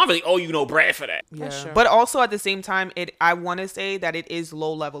 but I don't really owe you no bread for that. Yeah. But also at the same time, I want to say that it is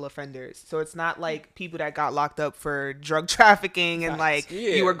low level offenders. So it's not like people that got locked up for drug trafficking and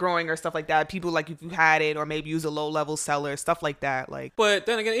you were growing or stuff like that. People like if you had it or maybe you was a low level seller, stuff like that. Like, but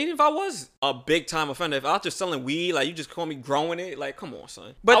then again, even if I was a big time offender, if I was just selling weed, like you just call me growing it, like come on,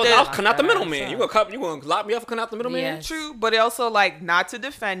 son. But I was cutting out the middleman. You gonna lock me up for cutting out the middleman? Yes. True, but it also like not to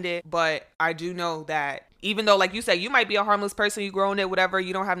defend it, but I do know that even though, like you said, you might be a harmless person, you growing it, whatever,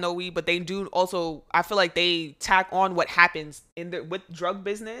 you don't have no weed, but they do also, I feel like they tack on what happens with drug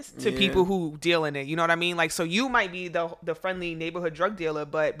business to people who deal in it. You know what I mean? Like, so you might be the friendly neighborhood drug dealer,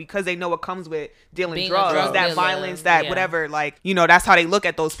 but because they know what comes with dealing drugs, that violence, that whatever, like, you know, that's how they look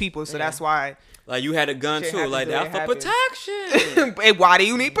at those people. So that's why. Like you had a gun too, like that for protection. Why do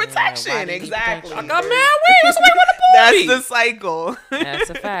you need protection? Exactly. I got mad weed. That's the way I want to That's the cycle. That's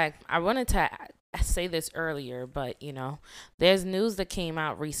a fact. I wanted to say this earlier, but you know, there's news that came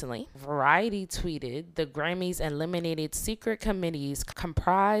out recently. Variety tweeted the Grammys eliminated secret committees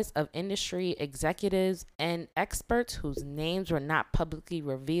comprised of industry executives and experts whose names were not publicly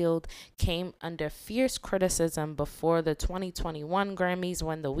revealed, came under fierce criticism before the 2021 Grammys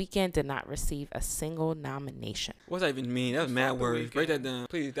when The Weeknd did not receive a single nomination. What's that even mean? That's mad words. Break that down,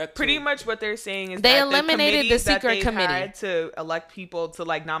 please. That Pretty much what they're saying is they that eliminated the secret committee had to elect people to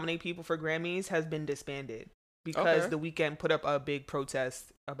like nominate people for Grammys has been disbanded because The Weeknd put up a big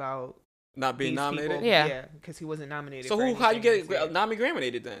protest about not being nominated. People. Yeah, because he wasn't nominated. So how you get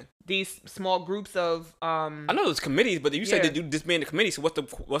nominated then? These small groups of I know it's committees, but you said that you disbanded the committee. So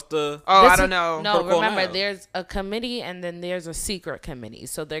what's the? Oh, I don't know. No, remember there's a committee and then there's a secret committee.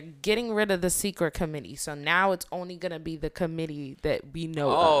 So they're getting rid of the secret committee. So now it's only gonna be the committee that we know.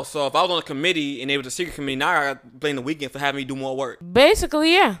 Oh, so if I was on a committee and it was a secret committee, now I got to blame The Weeknd for having me do more work.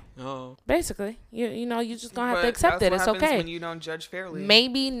 Basically, yeah. Oh. Basically, you know you just gonna have to accept it. It's okay. When you don't judge fairly.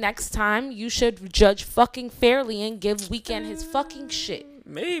 Maybe next time you should judge fucking fairly and give Weeknd his fucking shit.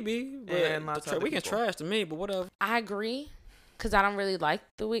 Maybe, but Weeknd trash to me, but whatever. I agree, cause I don't really like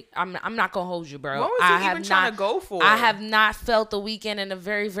The Weeknd. I'm not gonna hold you, bro. What was he even trying to go for? I have not felt The Weeknd in a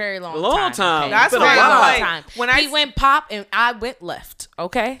very, very long time. Okay? That's why I'm like, when he went pop and I went left.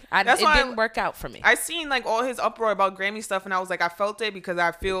 Okay, it didn't work out for me. I seen like all his uproar about Grammy stuff, and I was like, I felt it because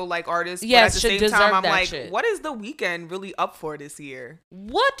I feel like artists. Yes, but at the same time, I'm like, shit. What is The Weeknd really up for this year?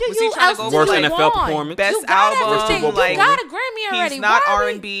 What do was you else do worst you NFL want? performance, best you got album? everything. Like, you got a Grammy already. He's not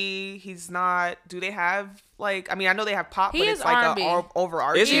R&B. He's not. Do they have? Like, I mean, I know they have pop, but it's like R&B. a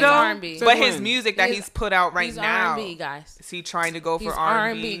overarching. Is he He's though? R&B. But his music that he's put out right he's now, R&B, guys. is he trying to go for He's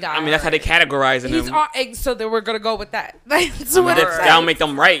R&B? guy. I mean, that's how they categorize him. So then we're gonna go with that. That's I mean, what it that'll make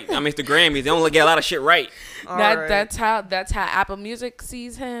them right. I mean, it's the Grammys. They don't get a lot of shit right. That's how Apple Music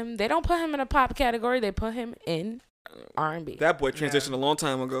sees him. They don't put him in a pop category. They put him in R&B. That boy transitioned a long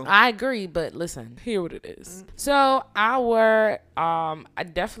time ago. I agree, but listen, hear what it is. So I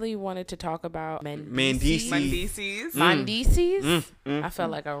definitely wanted to talk about Mendices. I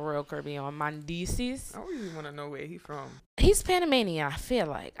felt like a real Caribbean on Mendices. I really want to know where he's from. He's Panamanian. I feel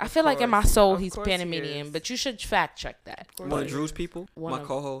like in my soul he's Panamanian, but you should fact check that. One of Drew's people, my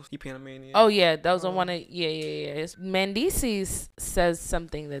co-host, he Panamanian. Oh yeah, those are one of Mendices says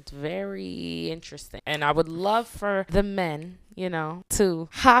something that's very interesting, and I would love for the men, you know, to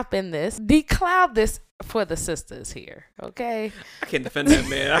hop in this, decloud this for the sisters here, okay? I can't defend that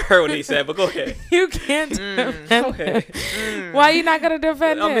man. I heard what he said, but go ahead. You can't defend him. Why you not gonna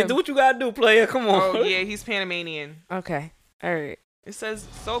defend him? I mean, do what you gotta do, player. Come on. Oh yeah, he's Panamanian. Okay, all right. It says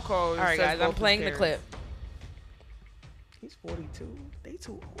so-called. All right, guys, I'm playing the clip. He's 42. They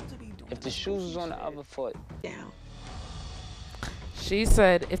too old to be doing. If the shoes was on the other foot, down. She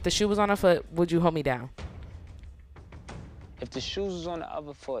said, if the shoe was on her foot, would you hold me down? if the shoes was on the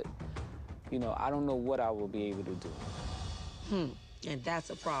other foot, you know, I don't know what I will be able to do. And that's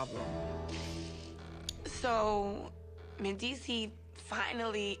a problem. So, Mendices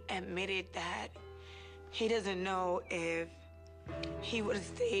finally admitted that he doesn't know if he would have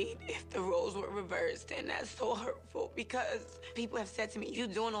stayed if the roles were reversed, and that's so hurtful because people have said to me, you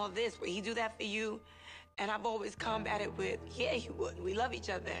doing all this, would he do that for you? And I've always combated with, yeah, he would. We love each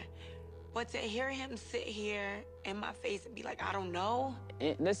other. But to hear him sit here in my face and be like, I don't know.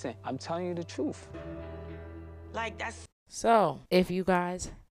 And listen, I'm telling you the truth. Like, that's... So, if you guys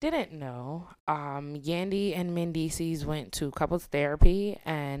didn't know, Yandy and Mendices went to couples therapy,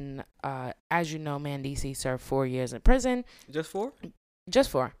 and as you know, Mendices served 4 years in prison. Just 4?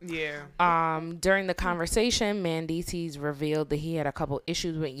 Just 4. Yeah. During the conversation, Mendices revealed that he had a couple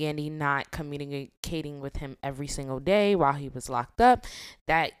issues with Yandy not communicating with him every single day while he was locked up.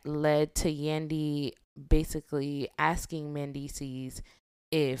 That led to Yandy basically asking Mendices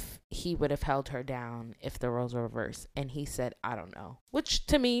if he would have held her down if the roles were reversed, and he said, I don't know, which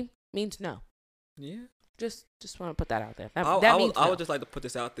to me means no. Yeah. Just want to put that out there. I would just like to put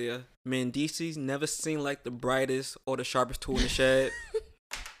this out there. Mendices never seemed like the brightest or the sharpest tool in the shed.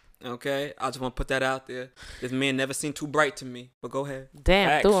 Okay? I just want to put that out there. This man never seemed too bright to me. But go ahead. Damn,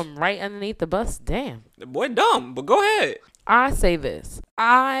 Facts. threw him right underneath the bus. Damn. The boy dumb, but go ahead. I say this.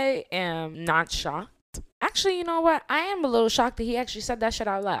 I am not shocked. Actually, you know what? I am a little shocked that he actually said that shit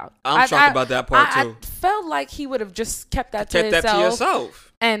out loud. I'm shocked about that part too. I felt like he would have just kept that to yourself.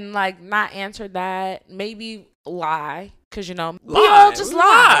 And like not answered that. Maybe lie. Because, you know, we all just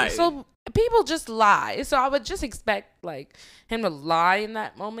lie. So people just lie. So I would just expect like him to lie in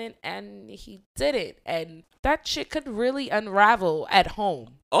that moment. And he did it. And that shit could really unravel at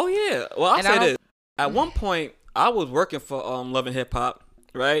home. Oh, yeah. Well, I'll say this. At one point, I was working for Love and Hip Hop,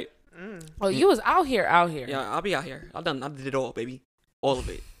 right? Oh, you was out here. Yeah, I'll be out here. I did it all, baby. All of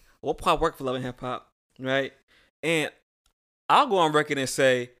it. What part worked for Love and Hip Hop, right? And I'll go on record and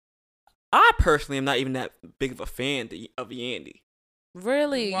say, I personally am not even that big of a fan of Yandy.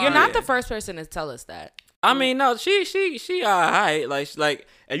 Really? Why? You're not the first person to tell us that. I mean, no, she alright. Like,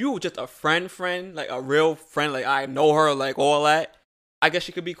 if you were just a friend, like a real friend, like I know her, like all that, I guess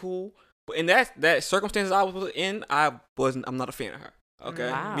she could be cool. But in that circumstances I was in, I'm not a fan of her.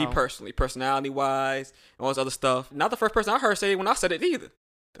 Okay, Wow. Me personally, personality wise, and all this other stuff. Not the first person I heard say it when I said it either.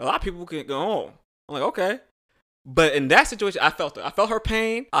 A lot of people can go, oh, I'm like, okay. But in that situation, I felt it. I felt her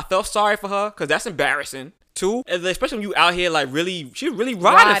pain. I felt sorry for her because that's embarrassing too. Especially when you out here like really, she really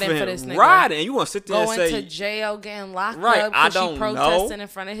riding for him, this nigga. riding, and you want to sit there Going and say, to jail, getting locked Right, up I because don't she know. protesting in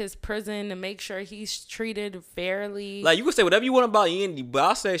front of his prison to make sure he's treated fairly. like you can say whatever you want about Yandy, but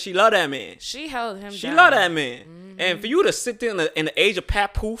I'll say she love that man. She held him She down. love that man. And for you to sit there in the age of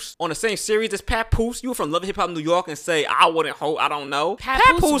Papoose on the same series as Papoose, you were from Love and Hip Hop New York and say, I wouldn't hold, I don't know. Papoose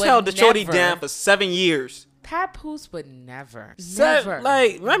Papoose would held the shorty never. down for 7 years. Papoose would never. Never.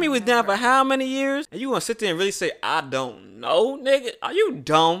 Like, Remy was down for how many years? And you gonna sit there and really say, I don't know, nigga? Are you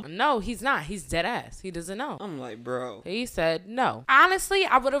dumb? No, he's not. He's dead ass. He doesn't know. I'm like, bro. He said no. Honestly,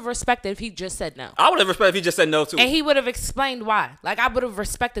 I would have respected if he just said no. I would have respected if he just said no too. And he would have explained why. Like, I would have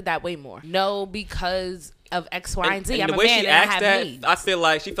respected that way more. No, because of X, Y, and Z. I'm the a way man she and I asked have that, needs. I feel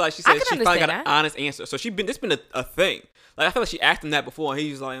like she I said can she finally got understand an that. honest answer. So it's been a thing. Like I feel like she asked him that before, and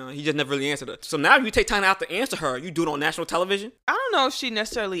he's like, he just never really answered it. So now you take time out to answer her. You do it on national television. I don't know if she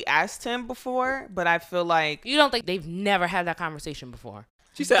necessarily asked him before, but I feel like You don't think they've never had that conversation before?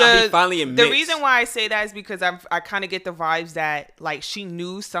 She said, "I finally admit." the reason why I say that is because I kind of get the vibes that like she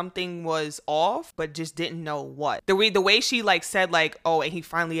knew something was off, but just didn't know what. The way she like said like, oh, and he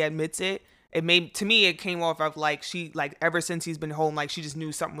finally admits it. It made, to me, it came off of like she like ever since he's been home, like she just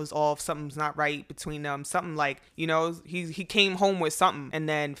knew something was off, something's not right between them, something like, you know, he came home with something, and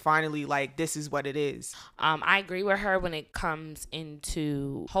then finally like this is what it is. I agree with her when it comes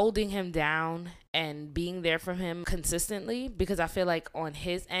into holding him down and being there for him consistently, because I feel like on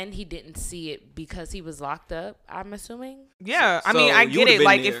his end he didn't see it because he was locked up, I'm assuming. Yeah, I So mean, I you get would've it. been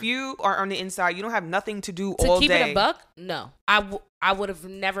Like there. if you are on the inside, you don't have nothing to do To all keep day. it a buck, no. I would have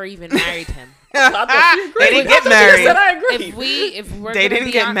never even married him. I thought she agreed. They didn't I get thought she married. said I agree. If we're They gonna didn't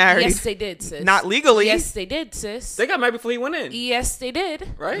be get hon- married. Yes, they did, sis. Not legally. Yes, they did, sis. They got married before he went in. Yes, they did.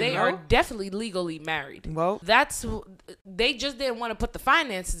 Right? They No. are definitely legally married. Well, They just didn't want to put the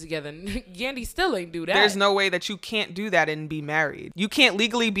finances together. Yandy still ain't do that. there's no way that you can't do that and be married. You can't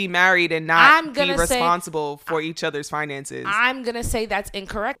legally be married and not I'm be gonna say- responsible for each other's finances. I'm gonna say that's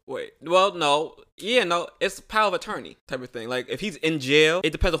incorrect. Wait. Well, no. Yeah, no. It's power of attorney type of thing. Like if he's in jail, it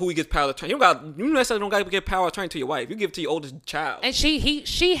depends on who he gets power of attorney. You necessarily don't got to give power of attorney to your wife. You give it to your oldest child. And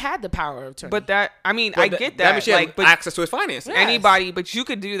she had the power of attorney. But that, I mean, But I get that. That means she like, had but access to his finances. Yeah. anybody, but you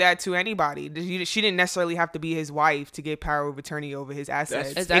could do that to anybody. She didn't necessarily have to be his wife to get power of attorney over his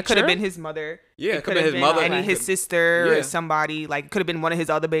assets. Is that It could have true? been his mother. Yeah, it could have been mother. any his sister Yeah. or somebody. Like, it could have been one of his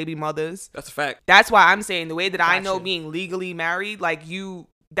other baby mothers. That's a fact. That's why I'm saying the way that I know Gotcha. being legally married, like you.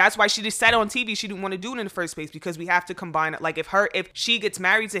 That's why she just said on TV she didn't want to do it in the first place, because we have to combine it. Like if she gets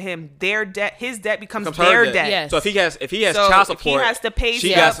married to him, his debt becomes Becomes her their debt. debt. Yes. So if he has So child if support, he has to pay.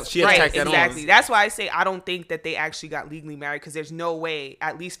 she stuff, has to right, tack that exactly. on. That's why I say I don't think that they actually got legally married, because there's no way,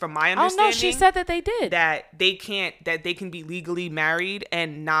 at least from my oh understanding, no, she said that they did. that they can be legally married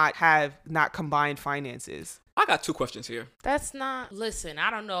and not combined finances. I got two questions here. That's not. Listen,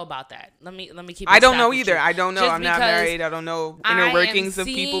 I don't know about that. Let me keep. I it don't stock know with either. you. I don't know. Just I'm not because married. I don't know I inner am workings of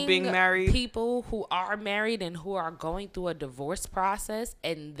people being seeing married. People who are married and who are going through a divorce process,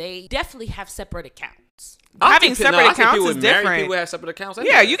 and they definitely have separate accounts. Having separate accounts people is with married different. People have separate accounts.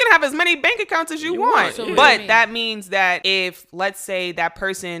 Yeah, anyway. you can have as many bank accounts as you You want. want, So what do But you mean? that means that if, let's say, that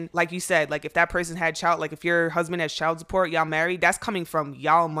person, like you said, like if that person had like if your husband has child support, y'all married, that's coming from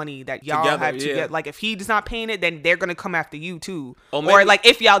y'all money that y'all Together, have to yeah. get. Like if he's not paying it, then they're going to come after you too. Or Or maybe- like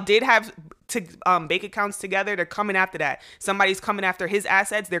if y'all did have bank accounts together, they're coming after that. Somebody's coming after his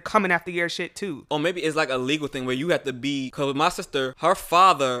assets, they're coming after your shit too. Or maybe it's like a legal thing where you have to be, because with my sister, her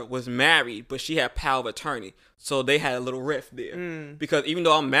father was married, but she had power of attorney. So they had a little rift there. Because even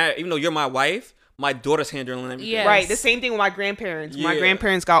though I'm married, even though you're my wife, my daughter's handling everything. Yeah. Right. The same thing with my grandparents. When my Yeah.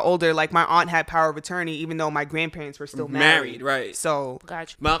 grandparents got older, like my aunt had power of attorney, even though my grandparents were still married. Married, right. So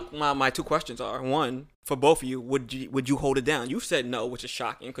Gotcha. My two questions are, one, for both of you, would you hold it down? You said no, which is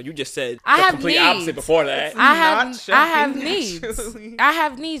shocking because you just said I the have complete needs. opposite before that. I Not have shocking, needs. actually. I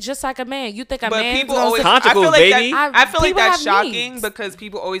have needs just like a man. You think a But man? people always, Conjugals, I feel like baby. I feel like People that's have shocking needs. because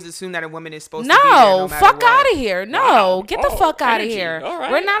people always assume that a woman is supposed to be there No, no matter fuck what. out of here. No, Wow. get the Oh, fuck out of energy. here. All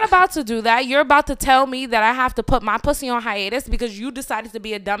right. We're not about to do that. You're about to tell me that I have to put my pussy on hiatus because you decided to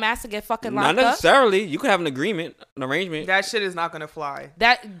be a dumbass and get fucking Not locked up. necessarily. You could have an agreement, an arrangement. That shit is not gonna fly.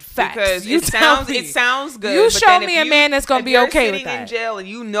 That facts. Because You it tell sounds me. it sounds good. You but show then me if a man that's gonna if be you're okay with sitting in that. jail and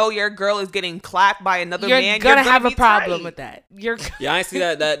you know your girl is getting clapped by another You're man, gonna you're have a be problem tight. with that. You're Yeah, I ain't see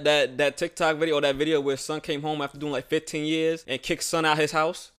that TikTok video or that video where son came home after doing like 15 years and kicked son out his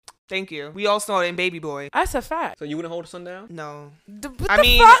house. Thank you. We all saw it in Baby Boy. That's a fact. So you wouldn't hold son down? No. What I the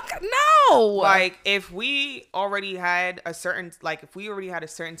mean, fuck? No. Like if we already had a certain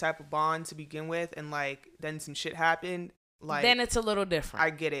type of bond to begin with and like then some shit happened, like then it's a little different. I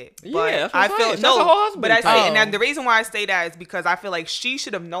get it. Yeah, But that's what I I'm feel saying. That's her husband but I say type. and then the reason why I say that is because I feel like she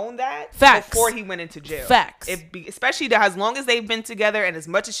should have known that Facts. before he went into jail. Facts. Especially that as long as they've been together and as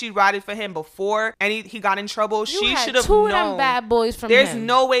much as she rotted for him before and he got in trouble, You she had should have two of known. them bad boys from There's him.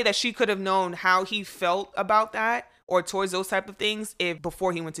 no way that she could have known how he felt about that or towards those type of things if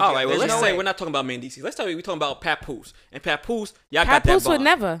before he went to jail. All right, well, There's let's no say way. we're not talking about Mendici. Let's say we're talking about Papoose. And Papoose, y'all got that Papoose bond. would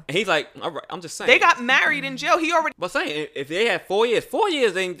never. And he's like, all right, I'm just saying. They got married in jail. He already. But saying, if they had 4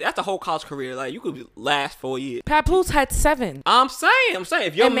 years, then that's the whole college career. Like, you could last 4 years. Papoose had 7. I'm saying,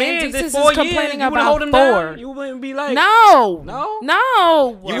 if your And man Mendici did is 4 years, complaining you wouldn't about hold him 4. down? You wouldn't be like, No. No?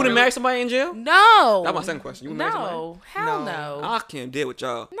 No. You wouldn't marry somebody in jail? No. That's my second question. You would marry somebody? No. Hell No. no. I can't deal with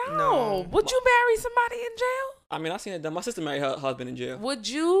y'all. No. No. Would you marry somebody in jail? I mean, I seen it done. My sister married her husband in jail. Would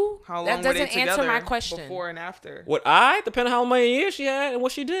you? How long That were they doesn't answer together my question. Before and after. Would I? Depending on how many years she had and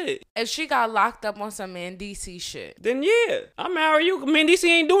what she did. If she got locked up on some Mendici shit. Then yeah, I marry you. Mendici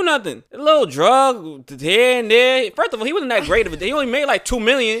ain't do nothing. A little drug here and there. First of all, he wasn't that great of a. He only made like $2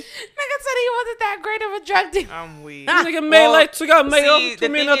 million. Nigga said he wasn't that great of a drug dealer. I'm weak. This nigga made like $2 million the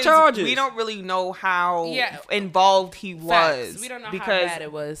 $2 million thing of is, charges. we don't really know how Yeah. involved he Facts. was. We don't know because how bad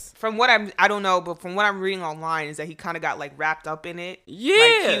it was. From what I don't know, but from what I'm reading online is that he kind of got like wrapped up in it. Yeah.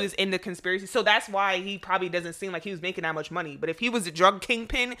 Like he was in the conspiracy. So that's why he probably doesn't seem like he was making that much money. But if he was a drug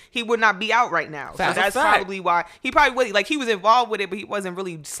kingpin, he would not be out right now. So Fact. that's Fact. probably why he probably would. Like he was involved with it, but he wasn't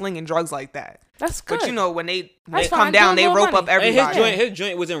really slinging drugs like that. That's good. But you know, when they That's come fine. down, Do a they little rope money. up And everybody. his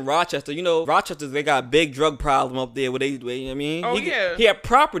joint was in Rochester. You know, Rochester, they got a big drug problem up there. You know what I mean? Oh, yeah. He had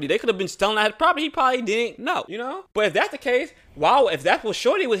property. They could have been selling that property. He probably didn't know, you know? But if that's the case, wow, if that's what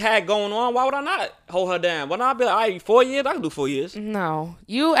Shorty had going on, why would I not hold her down? Why not be like, all right, 4 years? I can do 4 years. No.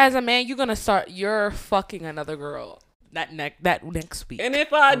 You as a man, you're gonna start you're fucking another girl that next week. And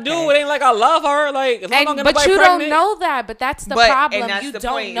if I do, Okay. it ain't like I love her. Like, as long as And, I'm but nobody you pregnant, don't know that. But that's the But problem. and that's You the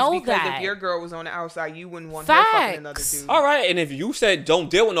don't point, is know because that. if your girl was on the outside, you wouldn't want her fucking another Facts. dude. all right. And if you said don't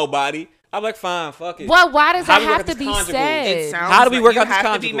deal with nobody, I'm like, fine, fuck it. Well, why does How that do we work have out to this be conjugal? said? It sounds How do we like work you out this have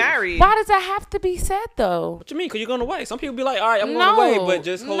to be conjugal? married. Why does that have to be said though? What you mean? Because you're going away. Some people be like, all right, I'm No, going away, but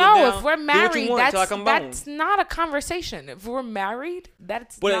just hold it no. down. If we're Do what married, you want till I that's come home. that's not a conversation. If we're married,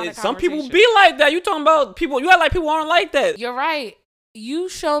 that's But not a some people conversation. be like that. You talking about people? You act like people aren't like that. You're right. You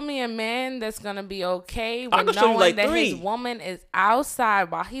show me a man that's gonna be okay I with could show you knowing like that 3. his woman is outside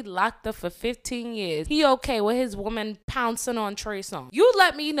while he locked up for 15 years. He okay with his woman pouncing on Trey Songz. You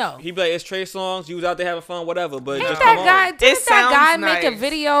let me know. He be like, it's Trey Songz. You was out there having fun, whatever. But Ain't just that come home. guy? Didn't that guy sounds make a nice.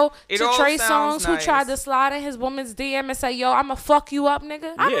 video It to all Trey sounds Songz who nice. tried to slide in his woman's DM and say, "Yo, I'ma fuck you up,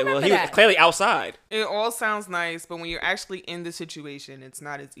 nigga"? I Yeah, remember well, he that. was clearly outside. It all sounds nice, but when you're actually in the situation, it's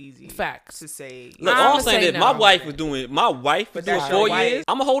not as easy. Facts. To say. Look, I'ma all I'm saying say is no. my wife was doing my wife for that's 4 your years. wife.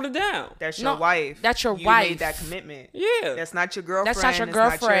 I'ma hold it down. That's your No, wife. that's your you wife. made that commitment. Yeah. That's not your girlfriend. That's not your It's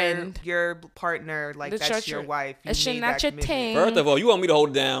girlfriend. your partner. Like that's your wife. You It's made not that your commitment. ting. First of all, you want me to hold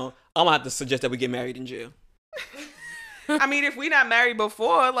it down? I'm gonna have to suggest that we get married in jail. I mean, if we not married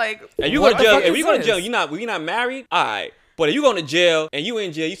before, like, And you What go to the jail. fuck If is we go to this? jail, we not married. All right. But if you going to jail and you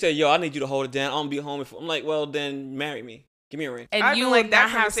in jail, you say, yo, I need you to hold it down. I'm gonna be home. I'm like, well, then marry me. Give me a ring. And I you feel would like that not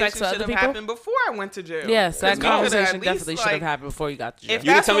have sex with conversation other should have people. happened before I went to jail. Yes, that 'Cause we could've conversation at least, definitely should have like, happened before you got to jail. if You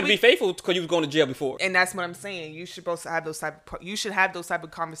didn't that's tell me what to be faithful because you was going to jail before. And that's what I'm saying. You should supposed to have those you should have those type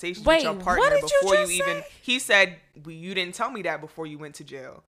of conversations Wait, with your what partner did you before just you even. say? He said you didn't tell me that before you went to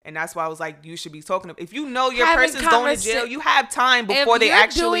jail. And that's why I was like, you should be talking to. If you know your Having person's going to jail, you have time before they you're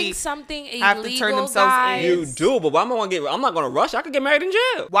actually doing something have to turn illegal, themselves guys, in. You do, but I'm not gonna rush. I could get married in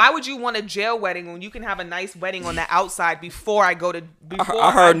jail. Why would you want a jail wedding when you can have a nice wedding on the outside before I go to?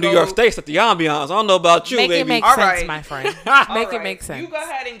 I heard New York State set the ambiance. I don't know about you, Make baby. it make All sense, right. my friend. All Make it right. make sense. You go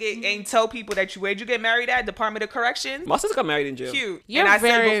ahead and tell people that where'd you get married at? Department of Corrections. My sister got married in jail. Cute. You're and I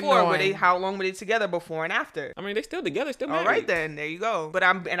very said before, annoying. how long were they together before and after? I mean, they still together, still married. All right then, there you go. But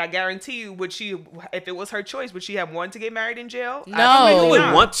I guarantee you, if it was her choice, would she have wanted to get married in jail? No. Who Absolutely would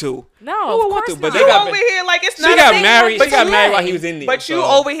not. want to? No, Who of would want course to? But not. they You got over here like it's She not a got big married. but She got you- married while he was in there. But you so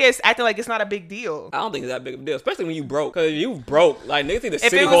over here acting like it's not a big deal. I don't think it's that big of a deal, especially when you broke. Cause you broke, like niggas think the If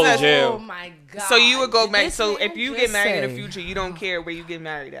city it was hole a- in jail. Oh my god. So you would go back. This So if man you just get married in the said- future, you don't care where you get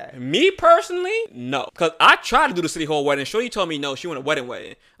married at. Me personally, no. Cause I tried to do the city hall wedding. Shorty told me no, she want a wedding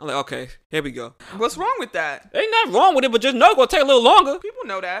wedding. I'm like, okay, here we go. What's wrong with that? Ain't nothing wrong with it, but just know it's gonna take a little longer. People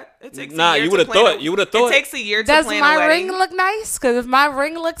know that. It takes Nah, a year you to would've plan thought- a- you would've thought- It takes a year to Does plan my a wedding. ring look nice? Because if my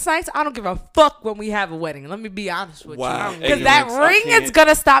ring looks nice, I don't give a fuck when we have a wedding. Let me be honest with Wow. you. Because that Ignorance. I ring is can't.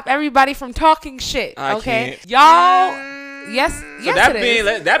 gonna stop everybody from talking shit. I Okay, can't. y'all. Yes, Mm. yes. that it being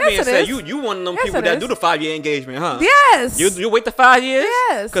is. that Yes, being it said, is. you one of them Yes, people it that is. do the 5-year engagement, huh? Yes. You wait the 5 years?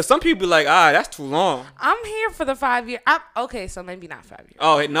 Yes. Cause some people like, that's too long. I'm here for the 5 year. Okay, so maybe not 5 years.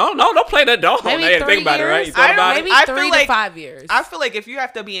 Oh no, don't play that. Don't. Maybe Now you 3 think about it, right? You years? thought about Maybe it. I feel 3 like- to 5 years. I feel like if you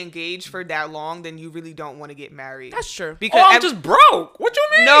have to be engaged for that long, then you really don't want to get married. That's true. Because Oh, I'm just broke. What you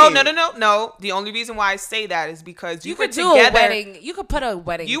mean? No. The only reason why I say that is because you, you were could do together. a wedding. You could put a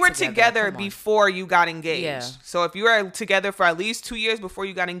wedding. You were together Come on. before you got engaged. Yeah. So if you were together for at least 2 years before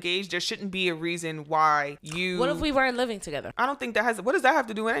you got engaged, there shouldn't be a reason why you. What if we weren't living together? I don't think that has. What does that have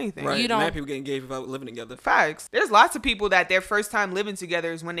to do with anything? Right. You don't- Mad people get engaged without living together. Facts. There's lots of people that their first time living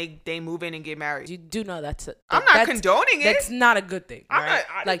together is when they move in and get married. You do know that's. I'm not condoning it. That's not a good thing. I'm right?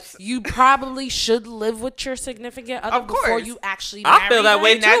 not- like you probably should live with your significant other Of before course. you actually. I feel marry that them.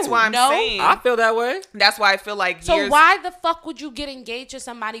 way And that's too. why I'm No? saying. I feel that way. That's why I feel like. So years, why the fuck would you get engaged to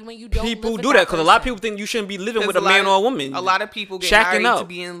somebody when you don't? People live with do that because a lot of person? people think you shouldn't be living 'cause with a man or a woman. A lot of people get Shacking married up. to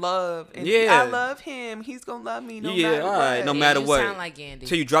be in love. And Yeah. I love him. He's gonna love me no Yeah, matter all right, what. no Yeah, matter you what. sound like Andy.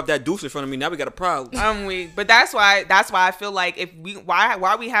 Till you drop that deuce in front of me, now we got a problem. I'm weak, but that's why I feel like if we why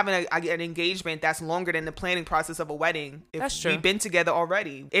are we having an engagement that's longer than the planning process of a wedding? If That's true. we've been together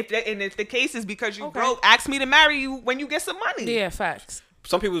already. If the case is because you Okay. broke, ask me to marry you when you get some money. Yeah, facts.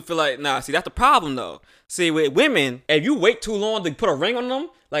 Some people feel like, nah, see, that's the problem though. See, with women, if you wait too long to put a ring on them,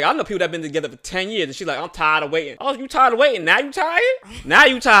 like I know people that have been together for 10 years and she's like, I'm tired of waiting. Oh, you tired of waiting? Now you tired? Now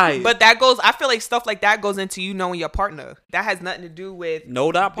you tired. But that goes. I feel like stuff like that goes into you knowing your partner. That has nothing to do with know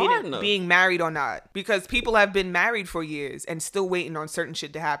that partner. being married or not. Because people have been married for years and still waiting on certain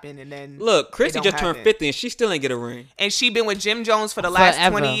shit to happen, and then Look, Chrissy it just don't turned happen. 50 and she still ain't get a ring. And she been with Jim Jones for the last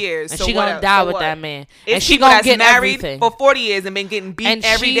Forever. 20 years. And so she what gonna else? die So with what? that man. It's And she people gonna that's get married everything. for 40 years and been getting beat And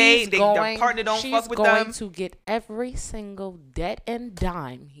every day. she's Their partner don't she's fuck with going them. to get every single debt and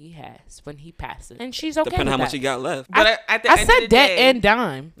dime he has when he passes, and she's okay. Depending with on how much that. he got left. But at the I end of the said debt day, and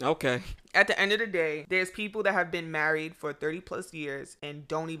dime. Okay. at the end of the day, there's people that have been married for 30 plus years and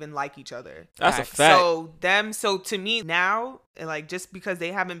don't even like each other. That's a Facts. fact. So to me now, like just because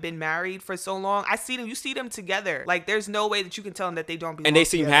they haven't been married for so long, you see them together. Like there's no way that you can tell them that they don't belong And they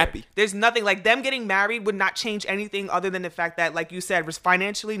seem together. happy. There's nothing like them getting married would not change anything other than the fact that, like you said,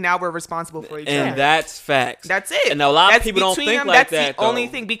 financially now we're responsible for each other. And that's facts. That's it. And a lot of That's people don't between think them. like That's that, the only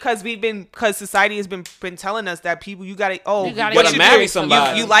though. thing because society has been telling us that people you gotta You gotta what get you marry do,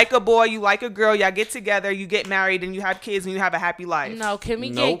 somebody. You like a boy, you like a girl, y'all get together, you get married, and you have kids, and you have a happy life. No, can we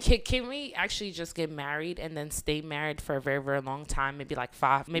Nope. can we actually just get married and then stay married for a very, very long time, maybe like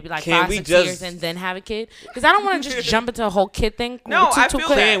Can we 5-6 just- years, and then have a kid? Because I don't want to just jump into a whole kid thing. No, I too feel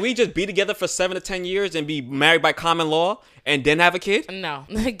quick. that. Can we just be together for 7 to 10 years and be married by common law and then have a kid? No,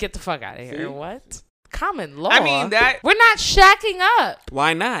 get the fuck out of here. See? What? Common law. I mean, that- we're not shacking up.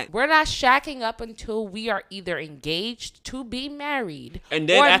 Why not? We're not shacking up until we are either engaged to be married, And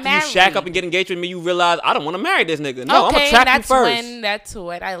then or after married. you shack up and get engaged with me, you realize I don't want to marry this nigga. No, I'm gonna okay, trap you that's first. that's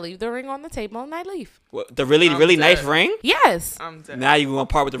when I leave the ring on the table and I leave. What, the really, I'm really dead. nice ring? Yes, I'm dead. Now you gonna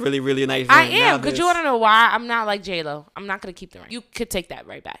part with the really, really nice ring. I Now am. But this- you want to know why? I'm not like J-Lo. I'm not gonna keep the ring. You could take that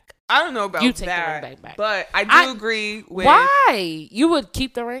right back. I don't know about You take the that, ring back. but I do I- agree with. Why? You would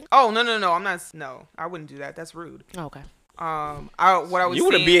keep the ring? Oh no, I'm not. No, I wouldn't do that. That's rude. Okay. What I was You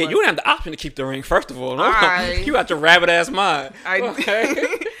wouldn't saying be. You wouldn't have the option to keep the ring. First of all, no? I- you got your rabbit ass mind. I All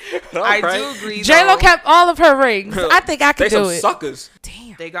I right. do agree. J-Lo though. kept all of her rings. I think I They could do some it. suckers.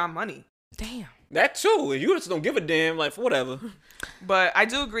 Damn. They got money. Damn. That too. If you just don't give a damn, like, whatever. But I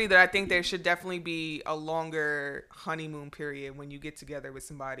do agree that I think there should definitely be a longer honeymoon period when you get together with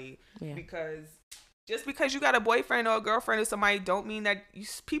somebody. Yeah. Because just because you got a boyfriend or a girlfriend or somebody don't mean that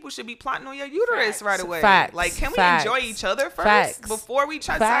people should be plotting on your uterus right away. Facts. Like, can Facts. we enjoy each other first Facts. before we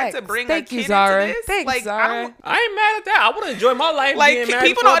decide to Facts. bring Thank a you, kid Zara. into this? Thanks, like, Zara. I ain't mad at that. I want to enjoy my life. Like, being married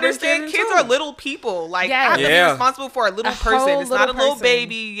people before I don't bring understand kids kids into are it. little people. Like, Yeah. I have to Yeah. be responsible for a little A person. whole It's not a little little person.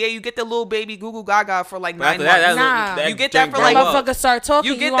 baby. Yeah, you get the little baby Goo Goo Gaga for like But 9 after months. Nah. that You get that jank for, like, grow up. Motherfuckers start talking.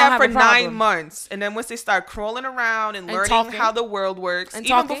 You get gonna that have for a problem. 9 months, and then once they start crawling around and And learning talking. how the world works, And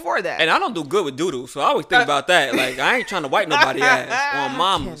even talking. before that. And I don't do good with doodle, so I always think about that. Like, I ain't trying to wipe nobody ass on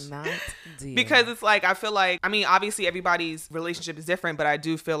mamas. Cannot deal. Because it's like, I feel like, I mean, obviously everybody's relationship is different, but I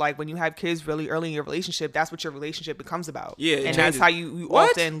do feel like when you have kids really early in your relationship, that's what your relationship becomes about. Yeah, it and that's changes. how you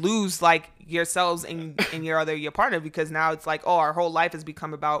What? often lose like yourselves and your partner, because now it's like, oh, our whole life has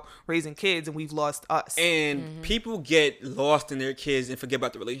become about raising kids and we've lost us. And people get lost in their kids and forget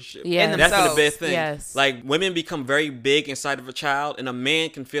about the relationship. Yeah. In That's been the themselves. best thing. Yes. Like, women become very big inside of a child, and a man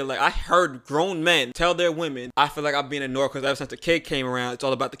can feel like, I heard grown men tell their women, I feel like I'm being ignored because ever since the kid came around, it's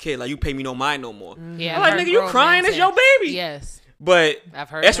all about the kid. Like, you pay me no mind no more. Yeah, I'm I've like, heard nigga, you grown crying? men It's say- your baby. Yes. But I've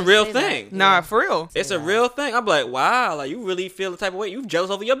heard that's a them real say that. thing. Nah, for real. It's a real thing. I'm like, wow, like, you really feel the type of way. You jealous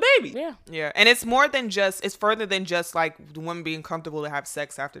over your baby. Yeah. Yeah, and it's more than just, it's further than just like the woman being comfortable to have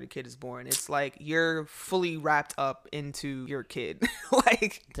sex after the kid is born. It's like you're fully wrapped up into your kid.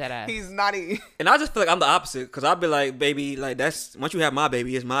 Like, Deadass. he's not even. And I just feel like I'm the opposite, because I'll be like, baby, like, that's, once you have my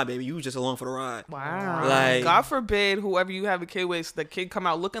baby, it's my baby. You just along for the ride. Wow. Like, God forbid whoever you have a kid with, the kid come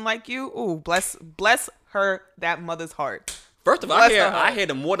out looking like you. Ooh, bless her, that mother's heart. first of all, Bless I her heart. hear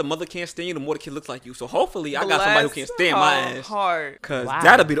the more the mother can't stand you, the more the kid looks like you. So hopefully I got somebody who can't stand my ass. Heart. Because Wow.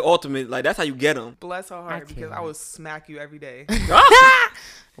 that'll be the ultimate, like, that's how you get them. Bless her heart, because I can't. would smack you every day.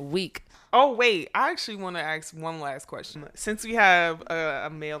 Weak. Oh wait, I actually want to ask one last question. Since we have a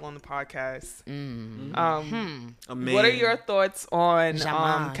male on the podcast, A man. what are your thoughts on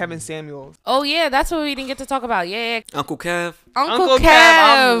Jamal. Kevin Samuels? Oh yeah, that's what we didn't get to talk about. Yeah. Uncle Kev? Uncle Kev,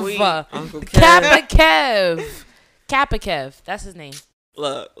 I'm weak. Kev. Uncle Kev. Kappa Kev. Kappa Kev. That's his name.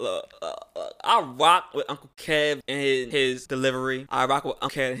 Look, I rock with Uncle Kev and his delivery. I rock with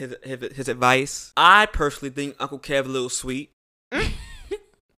Uncle Kev and his advice. I personally think Uncle Kev a little sweet.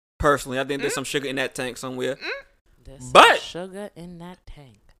 Personally, I think there's some sugar in that tank somewhere. There's some But- sugar in that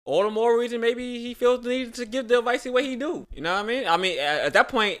tank. All the more reason maybe he feels the need to give the advice the way he do. You know what I mean? I mean, at that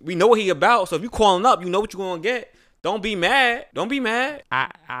point, we know what he about. So if you calling up, you know what you're going to get. Don't be mad. Don't be mad.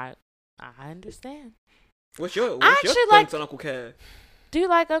 I understand. What's your actually thoughts like- on Uncle Kev? Do you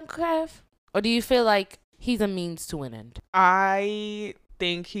like Uncle Kev? Or do you feel like he's a means to an end? I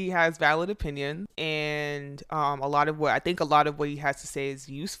think he has valid opinion, and a lot of what he has to say is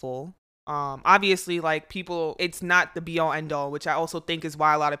useful. Obviously, like, people, it's not the be all end all, which I also think is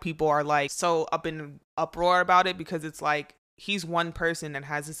why a lot of people are like so up in uproar about it, because it's like he's one person that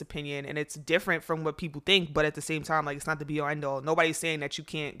has this opinion and it's different from what people think, but at the same time, like, it's not the be all end all. Nobody's saying that you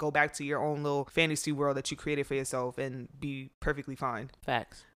can't go back to your own little fantasy world that you created for yourself and be perfectly fine.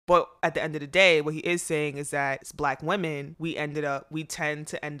 Facts. But at the end of the day, what he is saying is that as Black women, we tend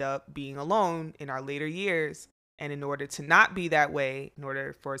to end up being alone in our later years. And in order to not be that way, in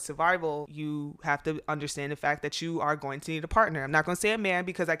order for survival, you have to understand the fact that you are going to need a partner. I'm not going to say a man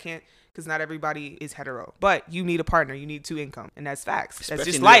because not everybody is hetero. But you need a partner. You need 2 income. And that's facts. Especially That's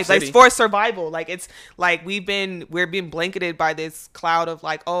just in New York life. Like, City. it's for survival. Like, it's like we're being blanketed by this cloud of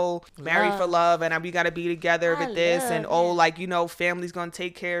like, oh, married for love, and we got to be together with this, and oh, like, you know, family's going to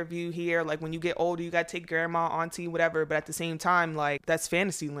take care of you here. Like, when you get older, you got to take grandma, auntie, whatever. But at the same time, like, that's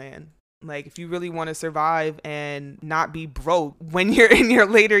fantasy land. Like, if you really want to survive and not be broke when you're in your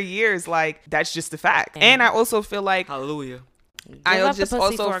later years, like, that's just a fact. And I also feel like Hallelujah. I Give up the just pussy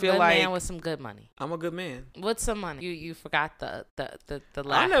also for a feel good like- man with some good money. I'm a good man. What's some money? You forgot the I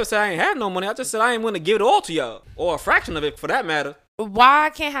last. never said I ain't had no money. I just said I ain't willing to give it all to y'all. Or a fraction of it, for that matter. Why I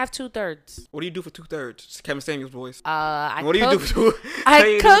can't have 2/3? What do you do for 2/3? Kevin Samuels' voice. I What do you cook, do for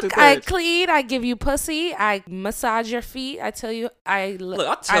I cook, I 2/3? clean, I give you pussy, I massage your feet, I tell you, Look,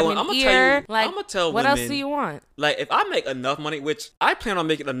 I'm gonna tell what women, else do you want? like, if I make enough money, which I plan on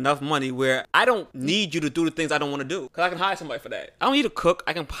making enough money where I don't need you to do the things I don't want to do, because I can hire somebody for that. I don't need to cook.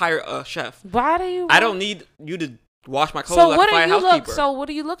 I can hire a chef. Why do you? I don't need you to wash my clothes So like what a fire are you housekeeper. So what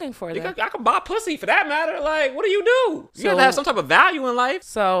are you looking for then? I can buy pussy for that matter. Like, what do? You So- have to have some type of value in life.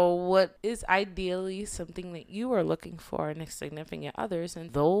 So what is ideally something that you are looking for in a significant others,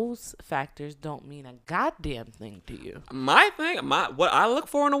 and those factors don't mean a goddamn thing to you. What I look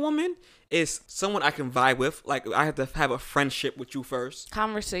for in a woman is someone I can vibe with. Like, I have to have a friendship with you first.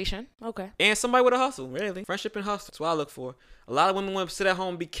 Conversation. Okay. And somebody with a hustle, really. Friendship and hustle. That's what I look for. A lot of women want to sit at home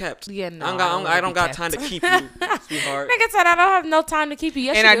and be kept. Yeah, no, I don't got time to keep you, sweetheart. Nigga said I don't have no time to keep you.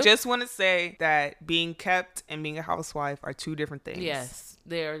 Yes, And you I do. just want to say that being kept and being a housewife are two different things. Yes,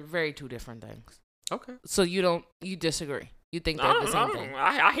 they're very two different things. Okay. So you disagree. You think they're the same thing.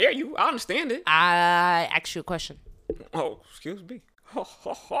 I hear you. I understand it. I asked you a question. Oh, excuse me.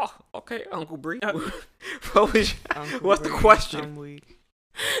 Okay, Uncle Bree. What's the question? I'm weak.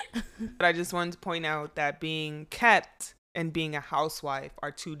 But I just wanted to point out that being kept and being a housewife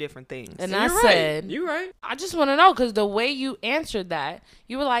are two different things. And You're I right. said, You're right. I just want to know, because the way you answered that,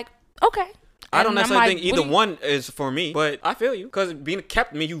 you were like, okay. I don't And I'm necessarily like, think either what do you- one is for me, but I feel you. Because being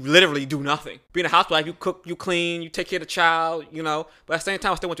kept means you literally do nothing. Being a housewife, you cook, you clean, you take care of the child, you know. But at the same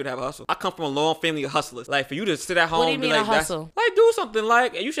time, I still want you to have a hustle. I come from a long family of hustlers. Like, for you to sit at home What do you and be mean a like, that's- hustle? like, do something.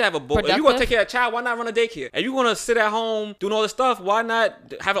 Like, you should have a boy. If you're going Productive? to take care of a child, why not run a daycare? If you're going to sit at home doing all this stuff, why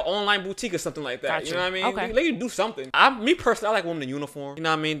not have an online boutique or something like that? Gotcha. You know what I mean? Okay. Let you do something. Me personally, I like women in uniform. You know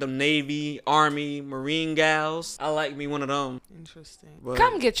what I mean? The Navy, Army, Marine gals. I like me one of them. Interesting. But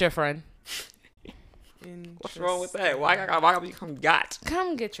Come get your friend. what's wrong with that? Why I become got?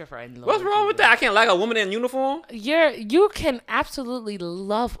 Come get your friend. Lord What's wrong with Jesus. that? I can't like a woman in uniform. You can absolutely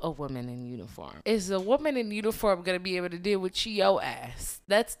love a woman in uniform. Is a woman in uniform gonna be able to deal with your ass?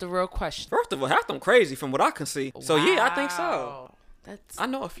 That's the real question. First of all, half them crazy from what I can see. So yeah, I think so. Wow. That's I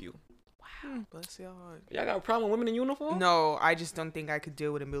know a few. Bless your heart. Y'all got a problem with women in uniform? No, I just don't think I could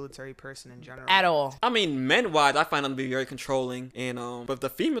deal with a military person in general. at all. I mean, men-wise, I find them to be very controlling, and but the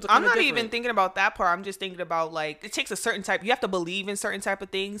females are I'm kinda not different. even thinking about that part. I'm just thinking about, like, it takes a certain type. You have to believe in certain type of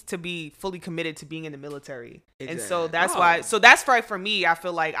things to be fully committed to being in the military. And so that's why. So that's why for me, I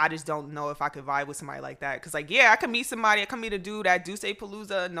feel like I just don't know if I could vibe with somebody like that. Because, like, yeah, I could meet somebody. I could meet a dude at Duce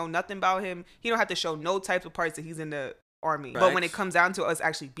Palooza, know nothing about him. He don't have to show no type of parts that he's in the army. But when it Facts. comes down to us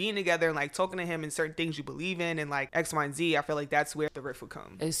actually being together and, like, talking to him and certain things you believe in and, like, X, Y, and Z, I feel like that's where the rift would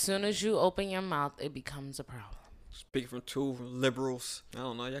come. As soon as you open your mouth, it becomes a problem. Speaking from two liberals, I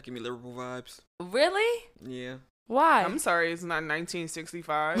don't know. Y'all give me liberal vibes. Really? Yeah. Why? I'm sorry, it's not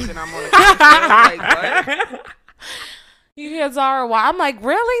 1965 and I'm on a country. Like, what? You hear Zara? Why? I'm like,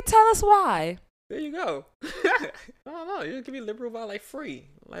 really? Tell us why. There you go. I don't know. You give me liberal vibe, like free,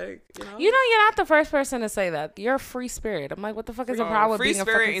 like you know. You know, you're not the first person to say that. You're a free spirit. I'm like, what the fuck is the problem with free being a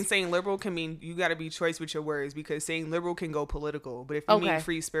spirit fucking... and saying liberal can mean you got to be choice with your words, because saying liberal can go political, but if you mean Okay.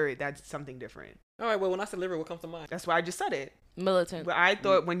 free spirit, that's something different. All right. Well, when I say liberal, what comes to mind? That's why I just said it. militant? But I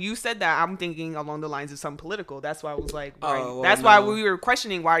thought when you said that, I'm thinking along the lines of something political. That's why I was like, Oh, right. well, That's why no. we were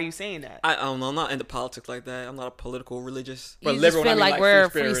questioning, why are you saying that? I don't know. I'm not into politics like that. I'm not a political religious. You But just liberal, feel I mean, like we're a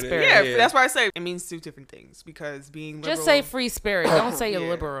free free-spirited. spirit. Yeah, that's why I say it means two different things, because being liberal. Just say free spirit. Don't say you're Yeah.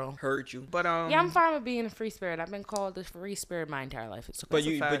 liberal. Heard you. But Yeah, I'm fine with being a free spirit. I've been called a free spirit my entire life. It's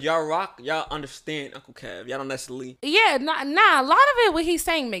okay. But fact. y'all understand Uncle Kev. Y'all don't necessarily. Yeah, nah. A lot of it, what he's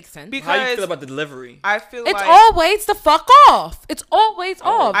saying makes sense. Because How you feel about the delivery? I feel It's like always the fuck off. It's always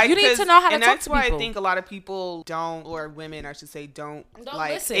off. You need to know how to and talk that's to why people. I think a lot of people don't, or women, I should say, don't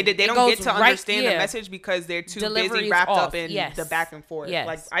like listen. they It don't goes get to right- understand the yeah. message because they're too Delivery busy is wrapped off. up in Yes. the back and forth. Yes.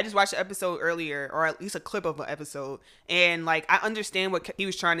 Like, I just watched the episode earlier, or at least a clip of an episode, and like I understand what he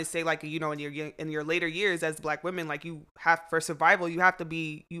was trying to say. Like, you know, in your later years as Black women, like, you have, for survival, you have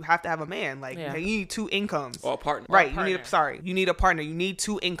to have a man. Like, Yeah. you need two incomes. Or a partner. Right, partner. you need a partner. You need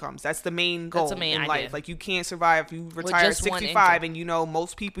two incomes. That's the main goal the main in idea. life. Like, you can't survive if you retire at just one 65 income. and, you know,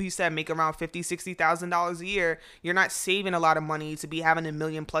 most people, he said, make around $50,000-$60,000 a year. You're not saving a lot of money to be having $1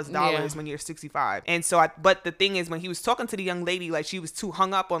 million+ when you're 65. And so but the thing is, when he was talking to the young lady, like, she was too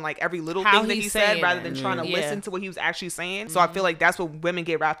hung up on like every little How thing that he's he said saying rather it. than trying to Yeah. listen to what he was actually saying. So I feel like that's what women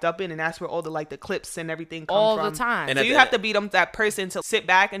get wrapped up in, and that's where all the like the clips and everything come all from. the time. And So at you the- have to be that person to sit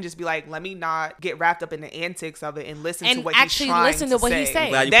back and just be like, let me not get wrapped up in the antics of it and listen to And what actually he's trying listen to what say. he's saying.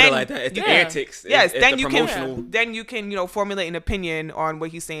 Glad you Then- put it like that. It's the yeah. antics. Yes, it's then the you can promotional. you know, formulate an opinion on what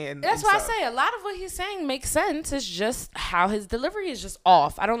he's saying. That's and why I stuff. say a lot of what he's saying makes sense. It's just how his delivery is just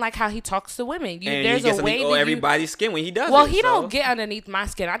off. I don't like how he talks to women. And There's he gets a way underneath that you, everybody's skin when he does well, it. he so. don't get underneath my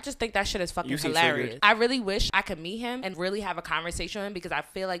skin. I just think that shit is fucking You seem hilarious. triggered. I really wish I could meet him and really have a conversation with him, because I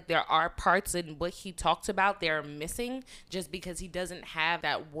feel like there are parts in what he talks about they're missing just because he doesn't have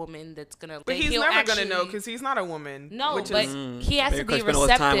that woman that's gonna. But he's he'll never actually, gonna know because he's not a woman. No, which but is, he has to Maybe 'cause be he spend all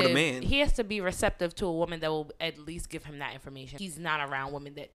his time with a receptive. man. He has to be receptive to a woman that will at least give him that information. He's not around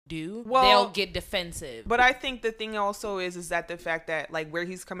women that do. Well, they'll get defensive. But I think the thing also is that the fact that like where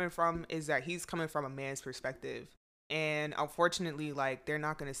he's coming from is that he's coming from a man's perspective. And unfortunately, like, they're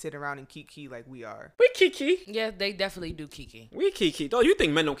not going to sit around and kiki like we are. We kiki. Yeah, they definitely do kiki. We kiki. Oh, you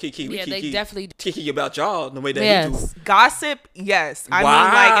think men don't kiki? We Yeah, kiki. they definitely do. Kiki about y'all the way that Yes. he do. Gossip, yes. I Wow.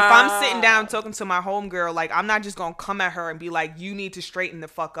 mean, like, if I'm sitting down talking to my homegirl, like, I'm not just going to come at her and be like, you need to straighten the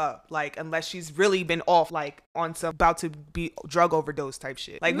fuck up. Like, unless she's really been off, like, on some about to be drug overdose type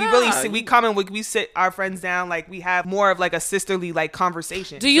shit. Like, we really sit, we come and we sit our friends down, like, we have more of, like, a sisterly, like,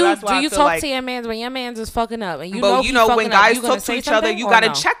 conversation. Do you that's why I you feel talk like, to your mans when your mans is fucking up? And but you know, when guys you gonna talk to say each other, something you or gotta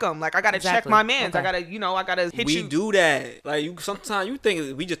no? check them. Like, I gotta check Exactly. my mans. I Okay. gotta, you know, I gotta hit We you. do that. Like you, sometimes you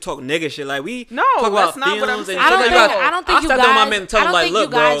think we just talk nigga shit. Like we No, talk that's about not what I'm feelings saying. and I don't shit think like that. I don't think I you sat down with my guys. men and tell I them don't like, think look,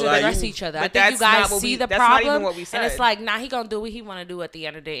 you guys bro, would like address you, each other. But I think you that's not guys what see we- the that's not even problem, what we and said. it's like, nah, he gonna do what he want to do at the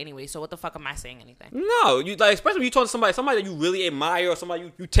end of the day anyway. So what the fuck am I saying anything? No, you like especially when you talk to somebody that you really admire or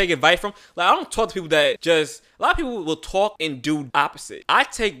somebody you take advice from. Like I don't talk to people that just a lot of people will talk and do opposite. I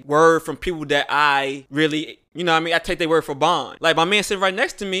take word from people that I really, you know what I mean? I take their word for bond. Like my man sitting right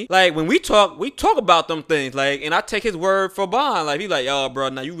next to me. Like when we talk about them things. Like, and I take his word for bond. Like he's like, yo, bro,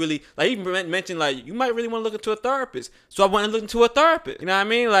 now you really, like he mentioned like you might really want to look into a therapist. So I went and looked into a therapist. You know what I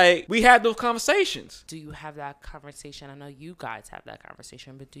mean? Like we had those conversations. Do you have that conversation? I know you guys have that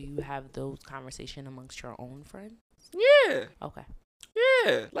conversation, but do you have those conversations amongst your own friends? Yeah. Okay.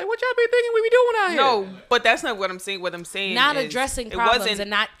 Yeah. Like what y'all be thinking we be doing out here? No, but that's not what I'm saying. What I'm saying Not is addressing it problems wasn't- and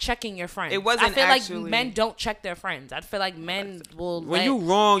not checking your friends. it wasn't I feel actually- like men don't check their friends. I feel like men will. When let- you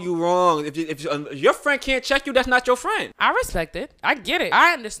wrong, you wrong. If your friend can't check you, that's not your friend. I respect it. I get it.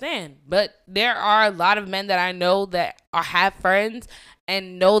 I understand. But there are a lot of men that I know that have friends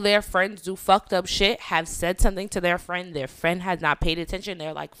and know their friends do fucked up shit, have said something to their friend has not paid attention.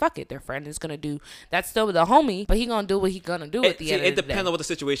 They're like, fuck it. Their friend is going to do, that's still the homie, but he going to do what he going to do at the end of the day. It depends on what the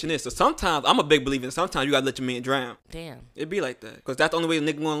situation is. So sometimes, I'm a big believer in sometimes you got to let your man drown. Damn. It be like that. Because that's the only way a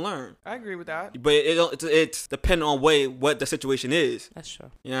nigga going to learn. I agree with that. But it's depending on what the situation is. That's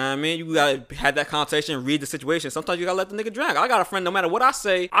true. You know what I mean? You got to have that conversation, read the situation. Sometimes you got to let the nigga drown. I got a friend, no matter what I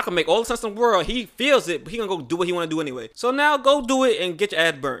say, I can make all the sense in the world. He feels it, but he going to go do what he want to do anyway. So now go do it and get your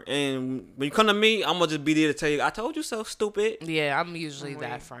ass burnt. And when you come to me, I'm going to just be there to tell you, I told you so, stupid. Yeah, I'm usually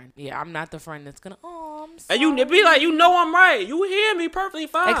that friend. Yeah, I'm not the friend that's going to, I'm sorry. And you be like, you know I'm right. You hear me perfectly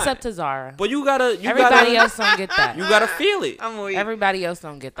fine. Except to Zara. But you gotta, Everybody else don't get that. You gotta feel it. I'm weak. Everybody else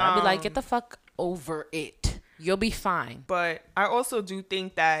don't get that. I'll be like, get the fuck over it. You'll be fine. But I also do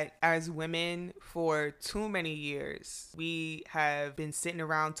think that as women, for too many years, we have been sitting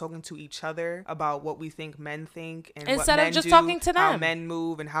around talking to each other about what we think men think and Instead what of men just do, talking to how them. men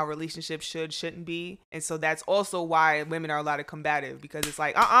move and how relationships shouldn't be. And so that's also why women are a lot of combative, because it's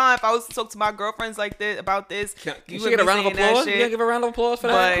like, if I was to talk to my girlfriends like this about this, Can you she would get a be round of saying that applause? You shit. can't give a round of applause for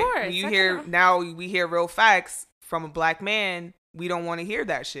But that? Of course, you I hear know. now we hear real facts from a black man. We don't want to hear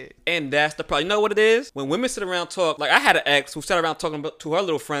that shit. And that's the problem. You know what it is? When women sit around talk, like I had an ex who sat around talking to her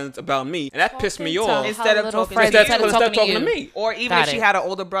little friends about me, and that pissed me Talking off. to Instead her of little talking friends, to you. instead of talking talking to to you. me. Or even Got if she it. had an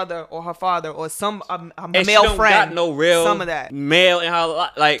older brother or her father or some a And male she don't friend. got no real some of that. male in her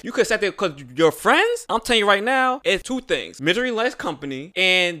life. Like you could sit there because your friends. I'm telling you right now, it's two things: misery loves company,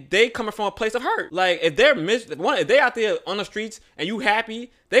 and they coming from a place of hurt. Like if they're if they out there on the streets and you happy,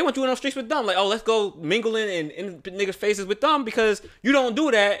 they want you in the streets with them. Like, oh, let's go mingling and in niggas' faces with them because you don't do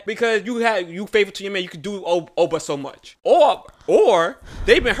that because you faithful to your man. You could do but so much. Or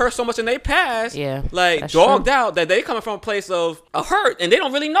they've been hurt so much in their past, Yeah, like that's dogged true. out that they coming from a place of hurt and they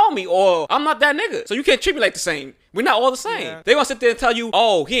don't really know me or I'm not that nigga. So you can't treat me like the same. We're not all the same. Yeah. They gonna sit there and tell you,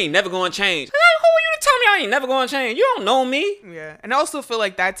 oh, he ain't never gonna change. Like, who are you to tell me I ain't never gonna change? You don't know me. Yeah. And I also feel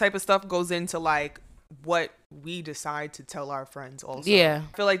like that type of stuff goes into like what we decide to tell our friends also. Yeah.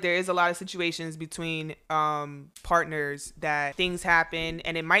 I feel like there is a lot of situations between partners that things happen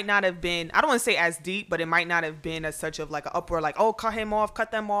and it might not have been, I don't want to say as deep, but it might not have been as such of like an uproar, like, oh, cut him off,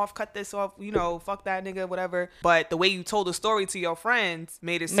 cut them off, cut this off, you know, fuck that nigga, whatever. But the way you told the story to your friends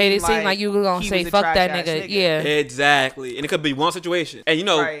made it seem like you were gonna he say was a fuck that trash-ass nigga. Yeah. Exactly. And it could be one situation. And you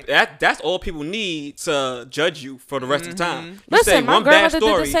know, Right. that's all people need to judge you for the rest of the time. You say Listen, my one bad grandmother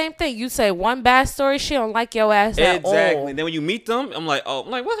did the same thing. You say one bad story, she don't like your ass at all. Exactly. Then when you meet them, I'm like, what's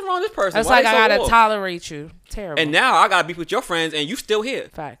wrong with this person? That's Why like they I so gotta off? tolerate you. Terrible. And now I gotta beef with your friends, and you still here.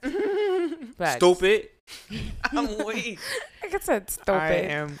 Facts. Facts. Stupid. I'm weak. Like I said, stupid. I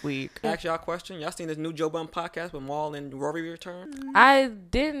am weak. Ask y'all a question. Y'all seen this new Joe Budden podcast with Maul and Rory return? I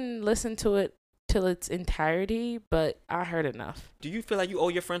didn't listen to it till its entirety, but I heard enough. Do you feel like you owe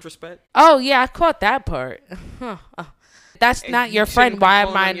your friends respect? Oh yeah, I caught that part. that's And not you your friend, shouldn't be why am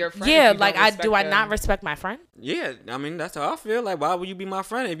calling I? them your friend if Yeah, you like don't do I respect not them. respect my friend? Yeah, I mean that's how I feel. Like, why would you be my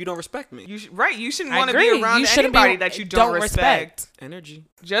friend if you don't respect me? You you shouldn't I want to be agree. around You shouldn't be- anybody that you don't respect. Energy.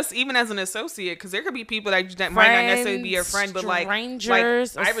 Just even as an associate, because there could be people that might not necessarily be your friend, but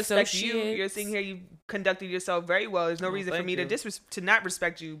strangers, I respect you. You're associates. sitting here, you conducted yourself very well. There's no reason for thank me you. to not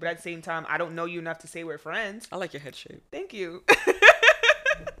respect you, but at the same time, I don't know you enough to say we're friends. I like your head shape. Thank you.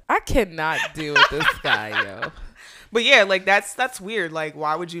 I cannot deal with this guy, yo. But yeah, like that's weird. Like,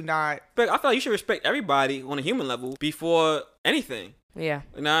 why would you not? But I feel like you should respect everybody on a human level before anything. Yeah.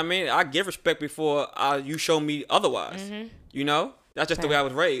 You know what I mean? I give respect before you show me otherwise. Mm-hmm. You know? That's just the way I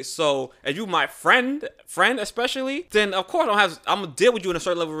was raised. So if you my friend especially, then of course I'm gonna deal with you in a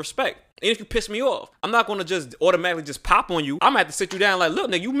certain level of respect. Even if you piss me off, I'm not gonna just automatically just pop on you. I'm gonna have to sit you down like, look,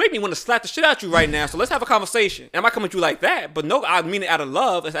 nigga, you make me want to slap the shit out you right now. So let's have a conversation. And I might come at you like that, but no, I mean it out of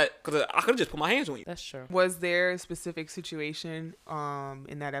love. Because I could have just put my hands on you. That's true. Was there a specific situation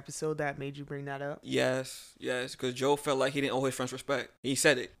in that episode that made you bring that up? Yes, because Joe felt like he didn't owe his friends respect. He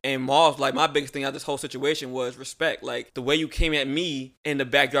said it. And Marv, like, my biggest thing out of this whole situation was respect. Like, the way you came at me in the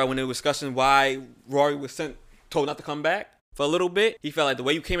backyard when they were discussing why Rory was told not to come back for a little bit, he felt like the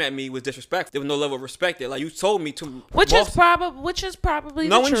way you came at me was disrespectful. There was no level of respect there. Like, you told me to... Which is probably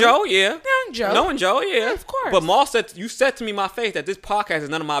knowing the truth. Joe, yeah. Knowing Joe. Yeah, of course. But Maul said, you said to me in my face that this podcast is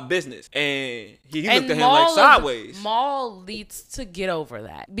none of my business. And he looked at him Maul like sideways. Maul needs to get over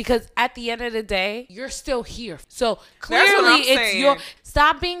that. Because at the end of the day, you're still here. So That's what clearly I'm it's saying. your...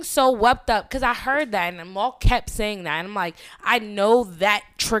 Stop being so wept up. Because I heard that and Maul kept saying that. And I'm like, I know that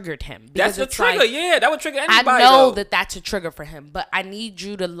triggered him. That's the it's trigger, like, yeah. That would trigger I anybody, know though. that's a trigger for him, but I need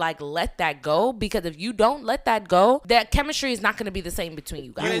you to like let that go, because if you don't let that go, that chemistry is not going to be the same between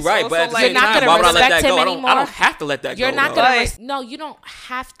you guys. It's You're right, also but at the like- same You're not time, gonna why would I let that respect go? him I don't anymore. have to let that You're go. not though. gonna. But- No, you don't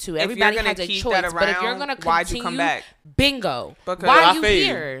have to. you're Everybody gonna has a keep choice. that But if you're around, gonna why'd continue, you come back? bingo. Because Why I are you feel you.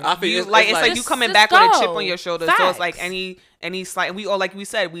 here? I feel You, it's like it's like Just- you coming just back with a chip go. on your shoulder. So it's like Facts. any slight, and we all, like we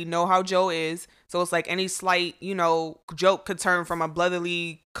said, we know how Joe is. So it's like any slight, joke could turn from a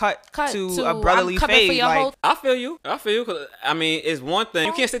brotherly cut to a brotherly I'm coming for fade. your Like, whole- I feel you. Cause I mean, it's one thing.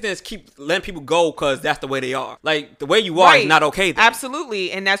 You can't sit there and keep letting people go because that's the way they are. Like, the way you are is not okay then.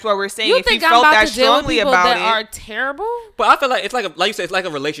 Absolutely, and that's what we're saying. You if he think I'm felt about that to deal with strongly people about that it, are terrible? But I feel like it's like you said, it's like a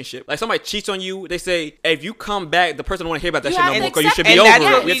relationship. Like, somebody cheats on you, they say, if you come back, the person don't want to hear about that You shit have no to more because you accept should it. be and over that's it.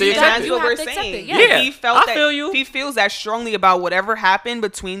 what, You have to and accept that's it. what You we're have to accept saying. it, yeah. Yeah, If he felt I that, feel you. if he feels that strongly about whatever happened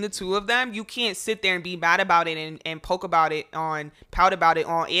between the two of them, you can't sit there and be mad about it and pout about it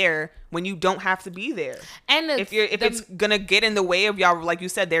on air when you don't have to be there. And If it's gonna get in the way of y'all, like you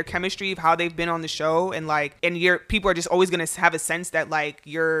said, their chemistry of how they've been on the show, and your people are just always gonna have a sense that like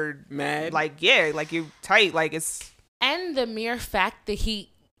you're Mad. like like you're tight, like it's And the mere fact that he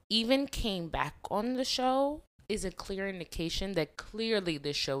even came back on the show is a clear indication that clearly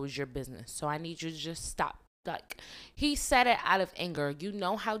this show is your business. So I need you to just stop. Like, he said it out of anger. You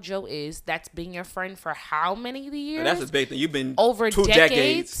know how Joe is. That's been your friend for how many years? That's a big thing. You've been Over two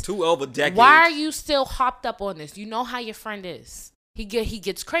decades? over decades. Why are you still hopped up on this? You know how your friend is. He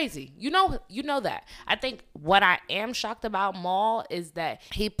gets crazy. You know that. I think what I am shocked about Maul is that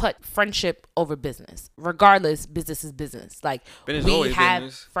he put friendship over business. Regardless, business is business. Like, Business we always have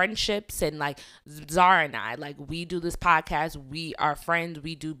business. friendships, and like Zara and I, like, we do this podcast. We are friends.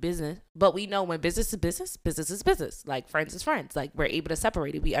 We do business, but we know when business is business, business is business. Like, friends is friends. Like, we're able to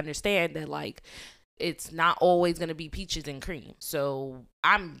separate it. We understand that, like, it's not always going to be peaches and cream. So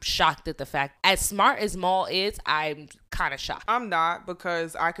I'm shocked at the fact, as smart as Maul is, I'm kind of shocked. I'm not,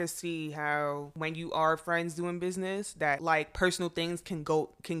 because I could see how when you are friends doing business, that like personal things can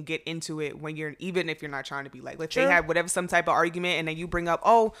get into it when even if you're not trying to be like, let's say have whatever, some type of argument, and then you bring up,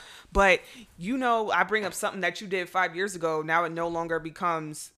 oh, but I bring up something that you did 5 years ago. Now it no longer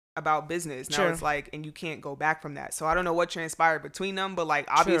becomes about business. Now it's like, and you can't go back from that. So I don't know what transpired between them, but like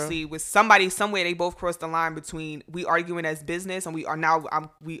obviously with somebody somewhere, they both crossed the line between we arguing as business and we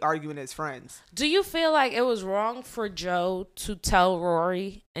arguing as friends. Do you feel like it was wrong for Joe to tell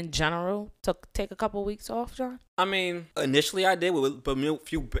Rory in general to take a couple weeks off, John? I mean, initially I did, but a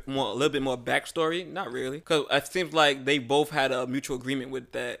little bit more backstory. Not really, because it seems like they both had a mutual agreement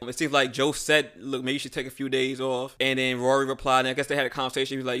with that. It seems like Joe said, "Look, maybe you should take a few days off," and then Rory replied. And I guess they had a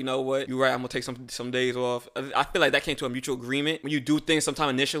conversation. He was like, "You know what? You're right. I'm gonna take some days off." I feel like that came to a mutual agreement. When you do things, sometime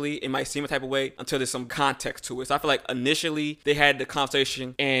initially it might seem a type of way until there's some context to it. So I feel like initially they had the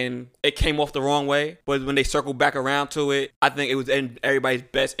conversation and it came off the wrong way, but when they circled back around to it, I think it was in everybody's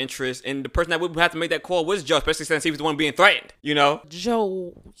best interest. And the person that would have to make that call was Joe, especially since he was the one being threatened,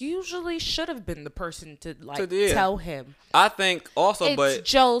 Joe usually should have been the person to Yeah. tell him. I think also, It's but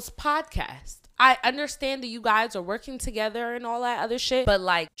Joe's podcast. I understand that you guys are working together and all that other shit, but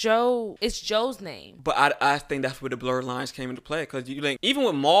like Joe, it's Joe's name. But I think that's where the blurred lines came into play, because you like, even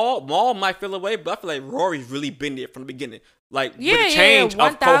with Maul might feel away, but I feel like Rory's really been there from the beginning. Like, with the change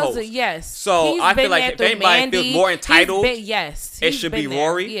of co-host. Yes. So I feel like if anybody feels more entitled, it should be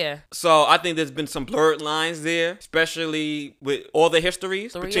Rory. Yeah. So I think there's been some blurred lines there, especially with all the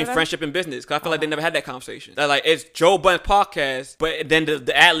histories between friendship and business. Because I feel like they never had that conversation. That like, it's Joe Budden's podcast, but then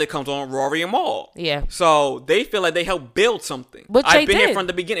the ad-lib comes on Rory and Maul. Yeah. So they feel like they helped build something. Which I've they been did. here from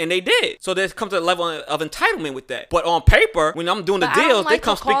the beginning, and they did. So there's comes to a level of entitlement with that. But on paper, when I'm doing the deals, they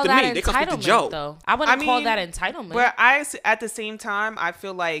come speak to me. They come speak to Joe. Though. I wouldn't call that entitlement. But at the same time, I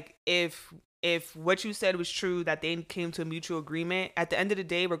feel like if what you said was true, that they came to a mutual agreement, at the end of the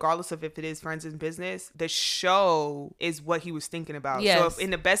day, regardless of if it is friends in business, the show is what he was thinking about. Yes. So if in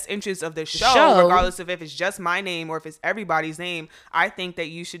the best interest of the show, regardless of if it's just my name or if it's everybody's name, I think that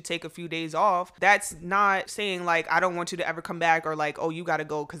you should take a few days off. That's not saying like I don't want you to ever come back, or like, oh, you gotta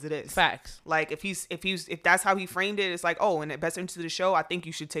go because it is. Facts. Like if that's how he framed it, it's like, oh, in the best interest of the show, I think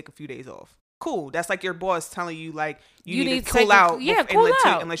you should take a few days off. Cool. That's like your boss telling you like you need to cool out. Yeah, cool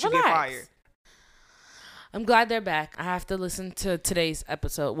out. Unless you get fired. I'm glad they're back. I have to listen to today's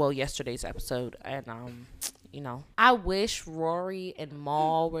episode. Well, yesterday's episode, and I wish Rory and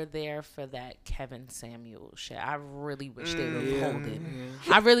Maul were there for that Kevin Samuel shit. I really wish they would have pulled it.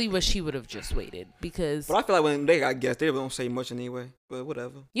 I really wish he would have just waited, because. But I feel like when they got guests, they don't say much anyway. But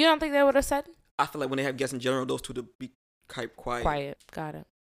whatever. You don't think they would have said? I feel like when they have guests in general, those two to be quiet. Got it.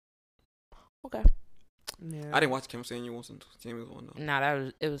 Okay. Yeah. I didn't watch Kevin Samuel on though. Nah,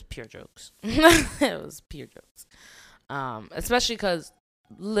 it was pure jokes. It was pure jokes. Especially because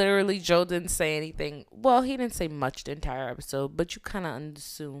literally Joe didn't say anything. Well, he didn't say much the entire episode, but you kind of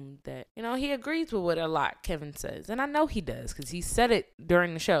assume that, he agrees with what a lot Kevin says. And I know he does, because he said it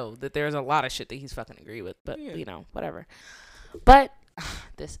during the show that there's a lot of shit that he's fucking agree with. But, whatever. But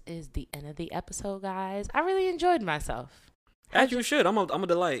this is the end of the episode, guys. I really enjoyed myself. As you should. I'm a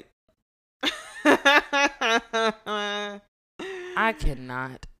delight. I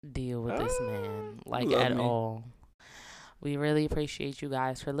cannot deal with this man at all. We really appreciate you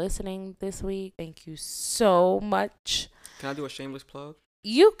guys for listening this week. Thank you so much. Can I do a shameless plug?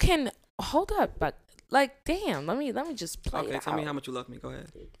 You can hold up, but damn, let me just play it out. Tell me how much you love me. Go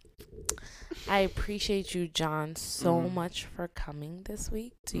ahead. I appreciate you, John, so much for coming this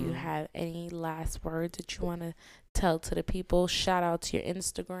week. Do you have any last words that you want to tell to the people? Shout out to your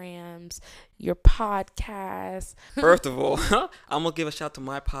Instagrams, your podcast. First of all, I'm going to give a shout out to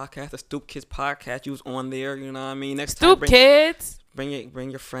my podcast, the Stoop Kids podcast. You was on there, you know what I mean? Next Stoop time, Kids.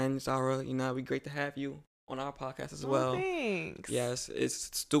 Bring your friends, Zara. It'd be great to have you on our podcast as well. Thanks. Yes,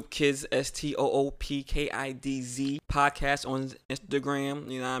 it's Stoop Kids, STOOPKIDZ podcast on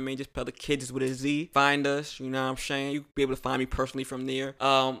Instagram. You know what I mean? Just spell the kids with a Z. Find us. You know what I'm saying? You'll be able to find me personally from there.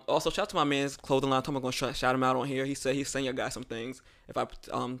 Also, shout out to my man's clothing line. I'm going to shout him out on here. He said he's sending you guys some things if I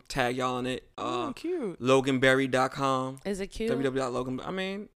tag y'all in it. Cute. Is LoganBerry.com. it cute? www.logan. I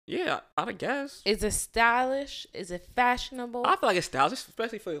mean, yeah, I'd guess. Is it stylish? Is it fashionable? I feel like it's stylish,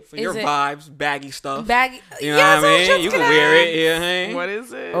 especially for your vibes, baggy stuff. Baggy. You know what I mean? You can wear it. Yeah, What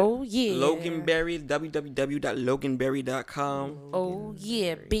is it? Oh, yeah. LoganBerry, www.loganberry.com. Oh,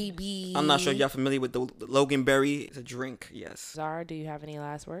 yeah, baby. I'm not sure if y'all familiar with the LoganBerry. It's a drink, yes. Zara, do you have any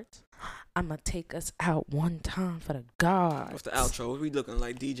last words? I'm going to take us out one time for the gods. What's the outro? We looking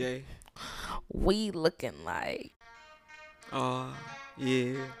like, DJ? We looking like...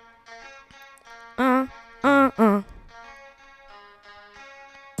 yeah.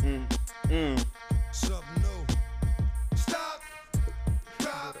 Something new. Stop.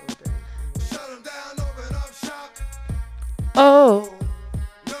 Drop. Shut them down. Open up shop. Oh.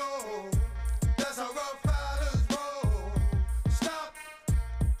 No. That's how Rough Riders roll. Stop.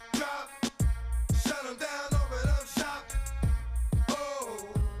 Drop. Shut them down. Open up shop. Oh.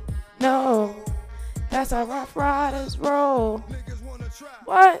 No. That's how Rough Riders roll. Niggas wanna try.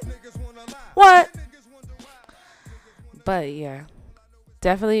 What? Niggas wanna lie. What? Niggas wonder why. But yeah,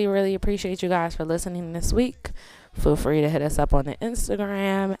 definitely really appreciate you guys for listening this week. Feel free to hit us up on the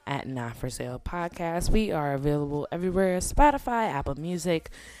Instagram at Not For Sale Podcast. We are available everywhere: Spotify, Apple Music,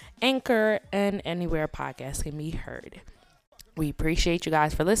 Anchor, and anywhere podcasts can be heard. We appreciate you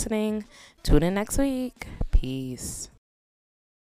guys for listening. Tune in next week. Peace.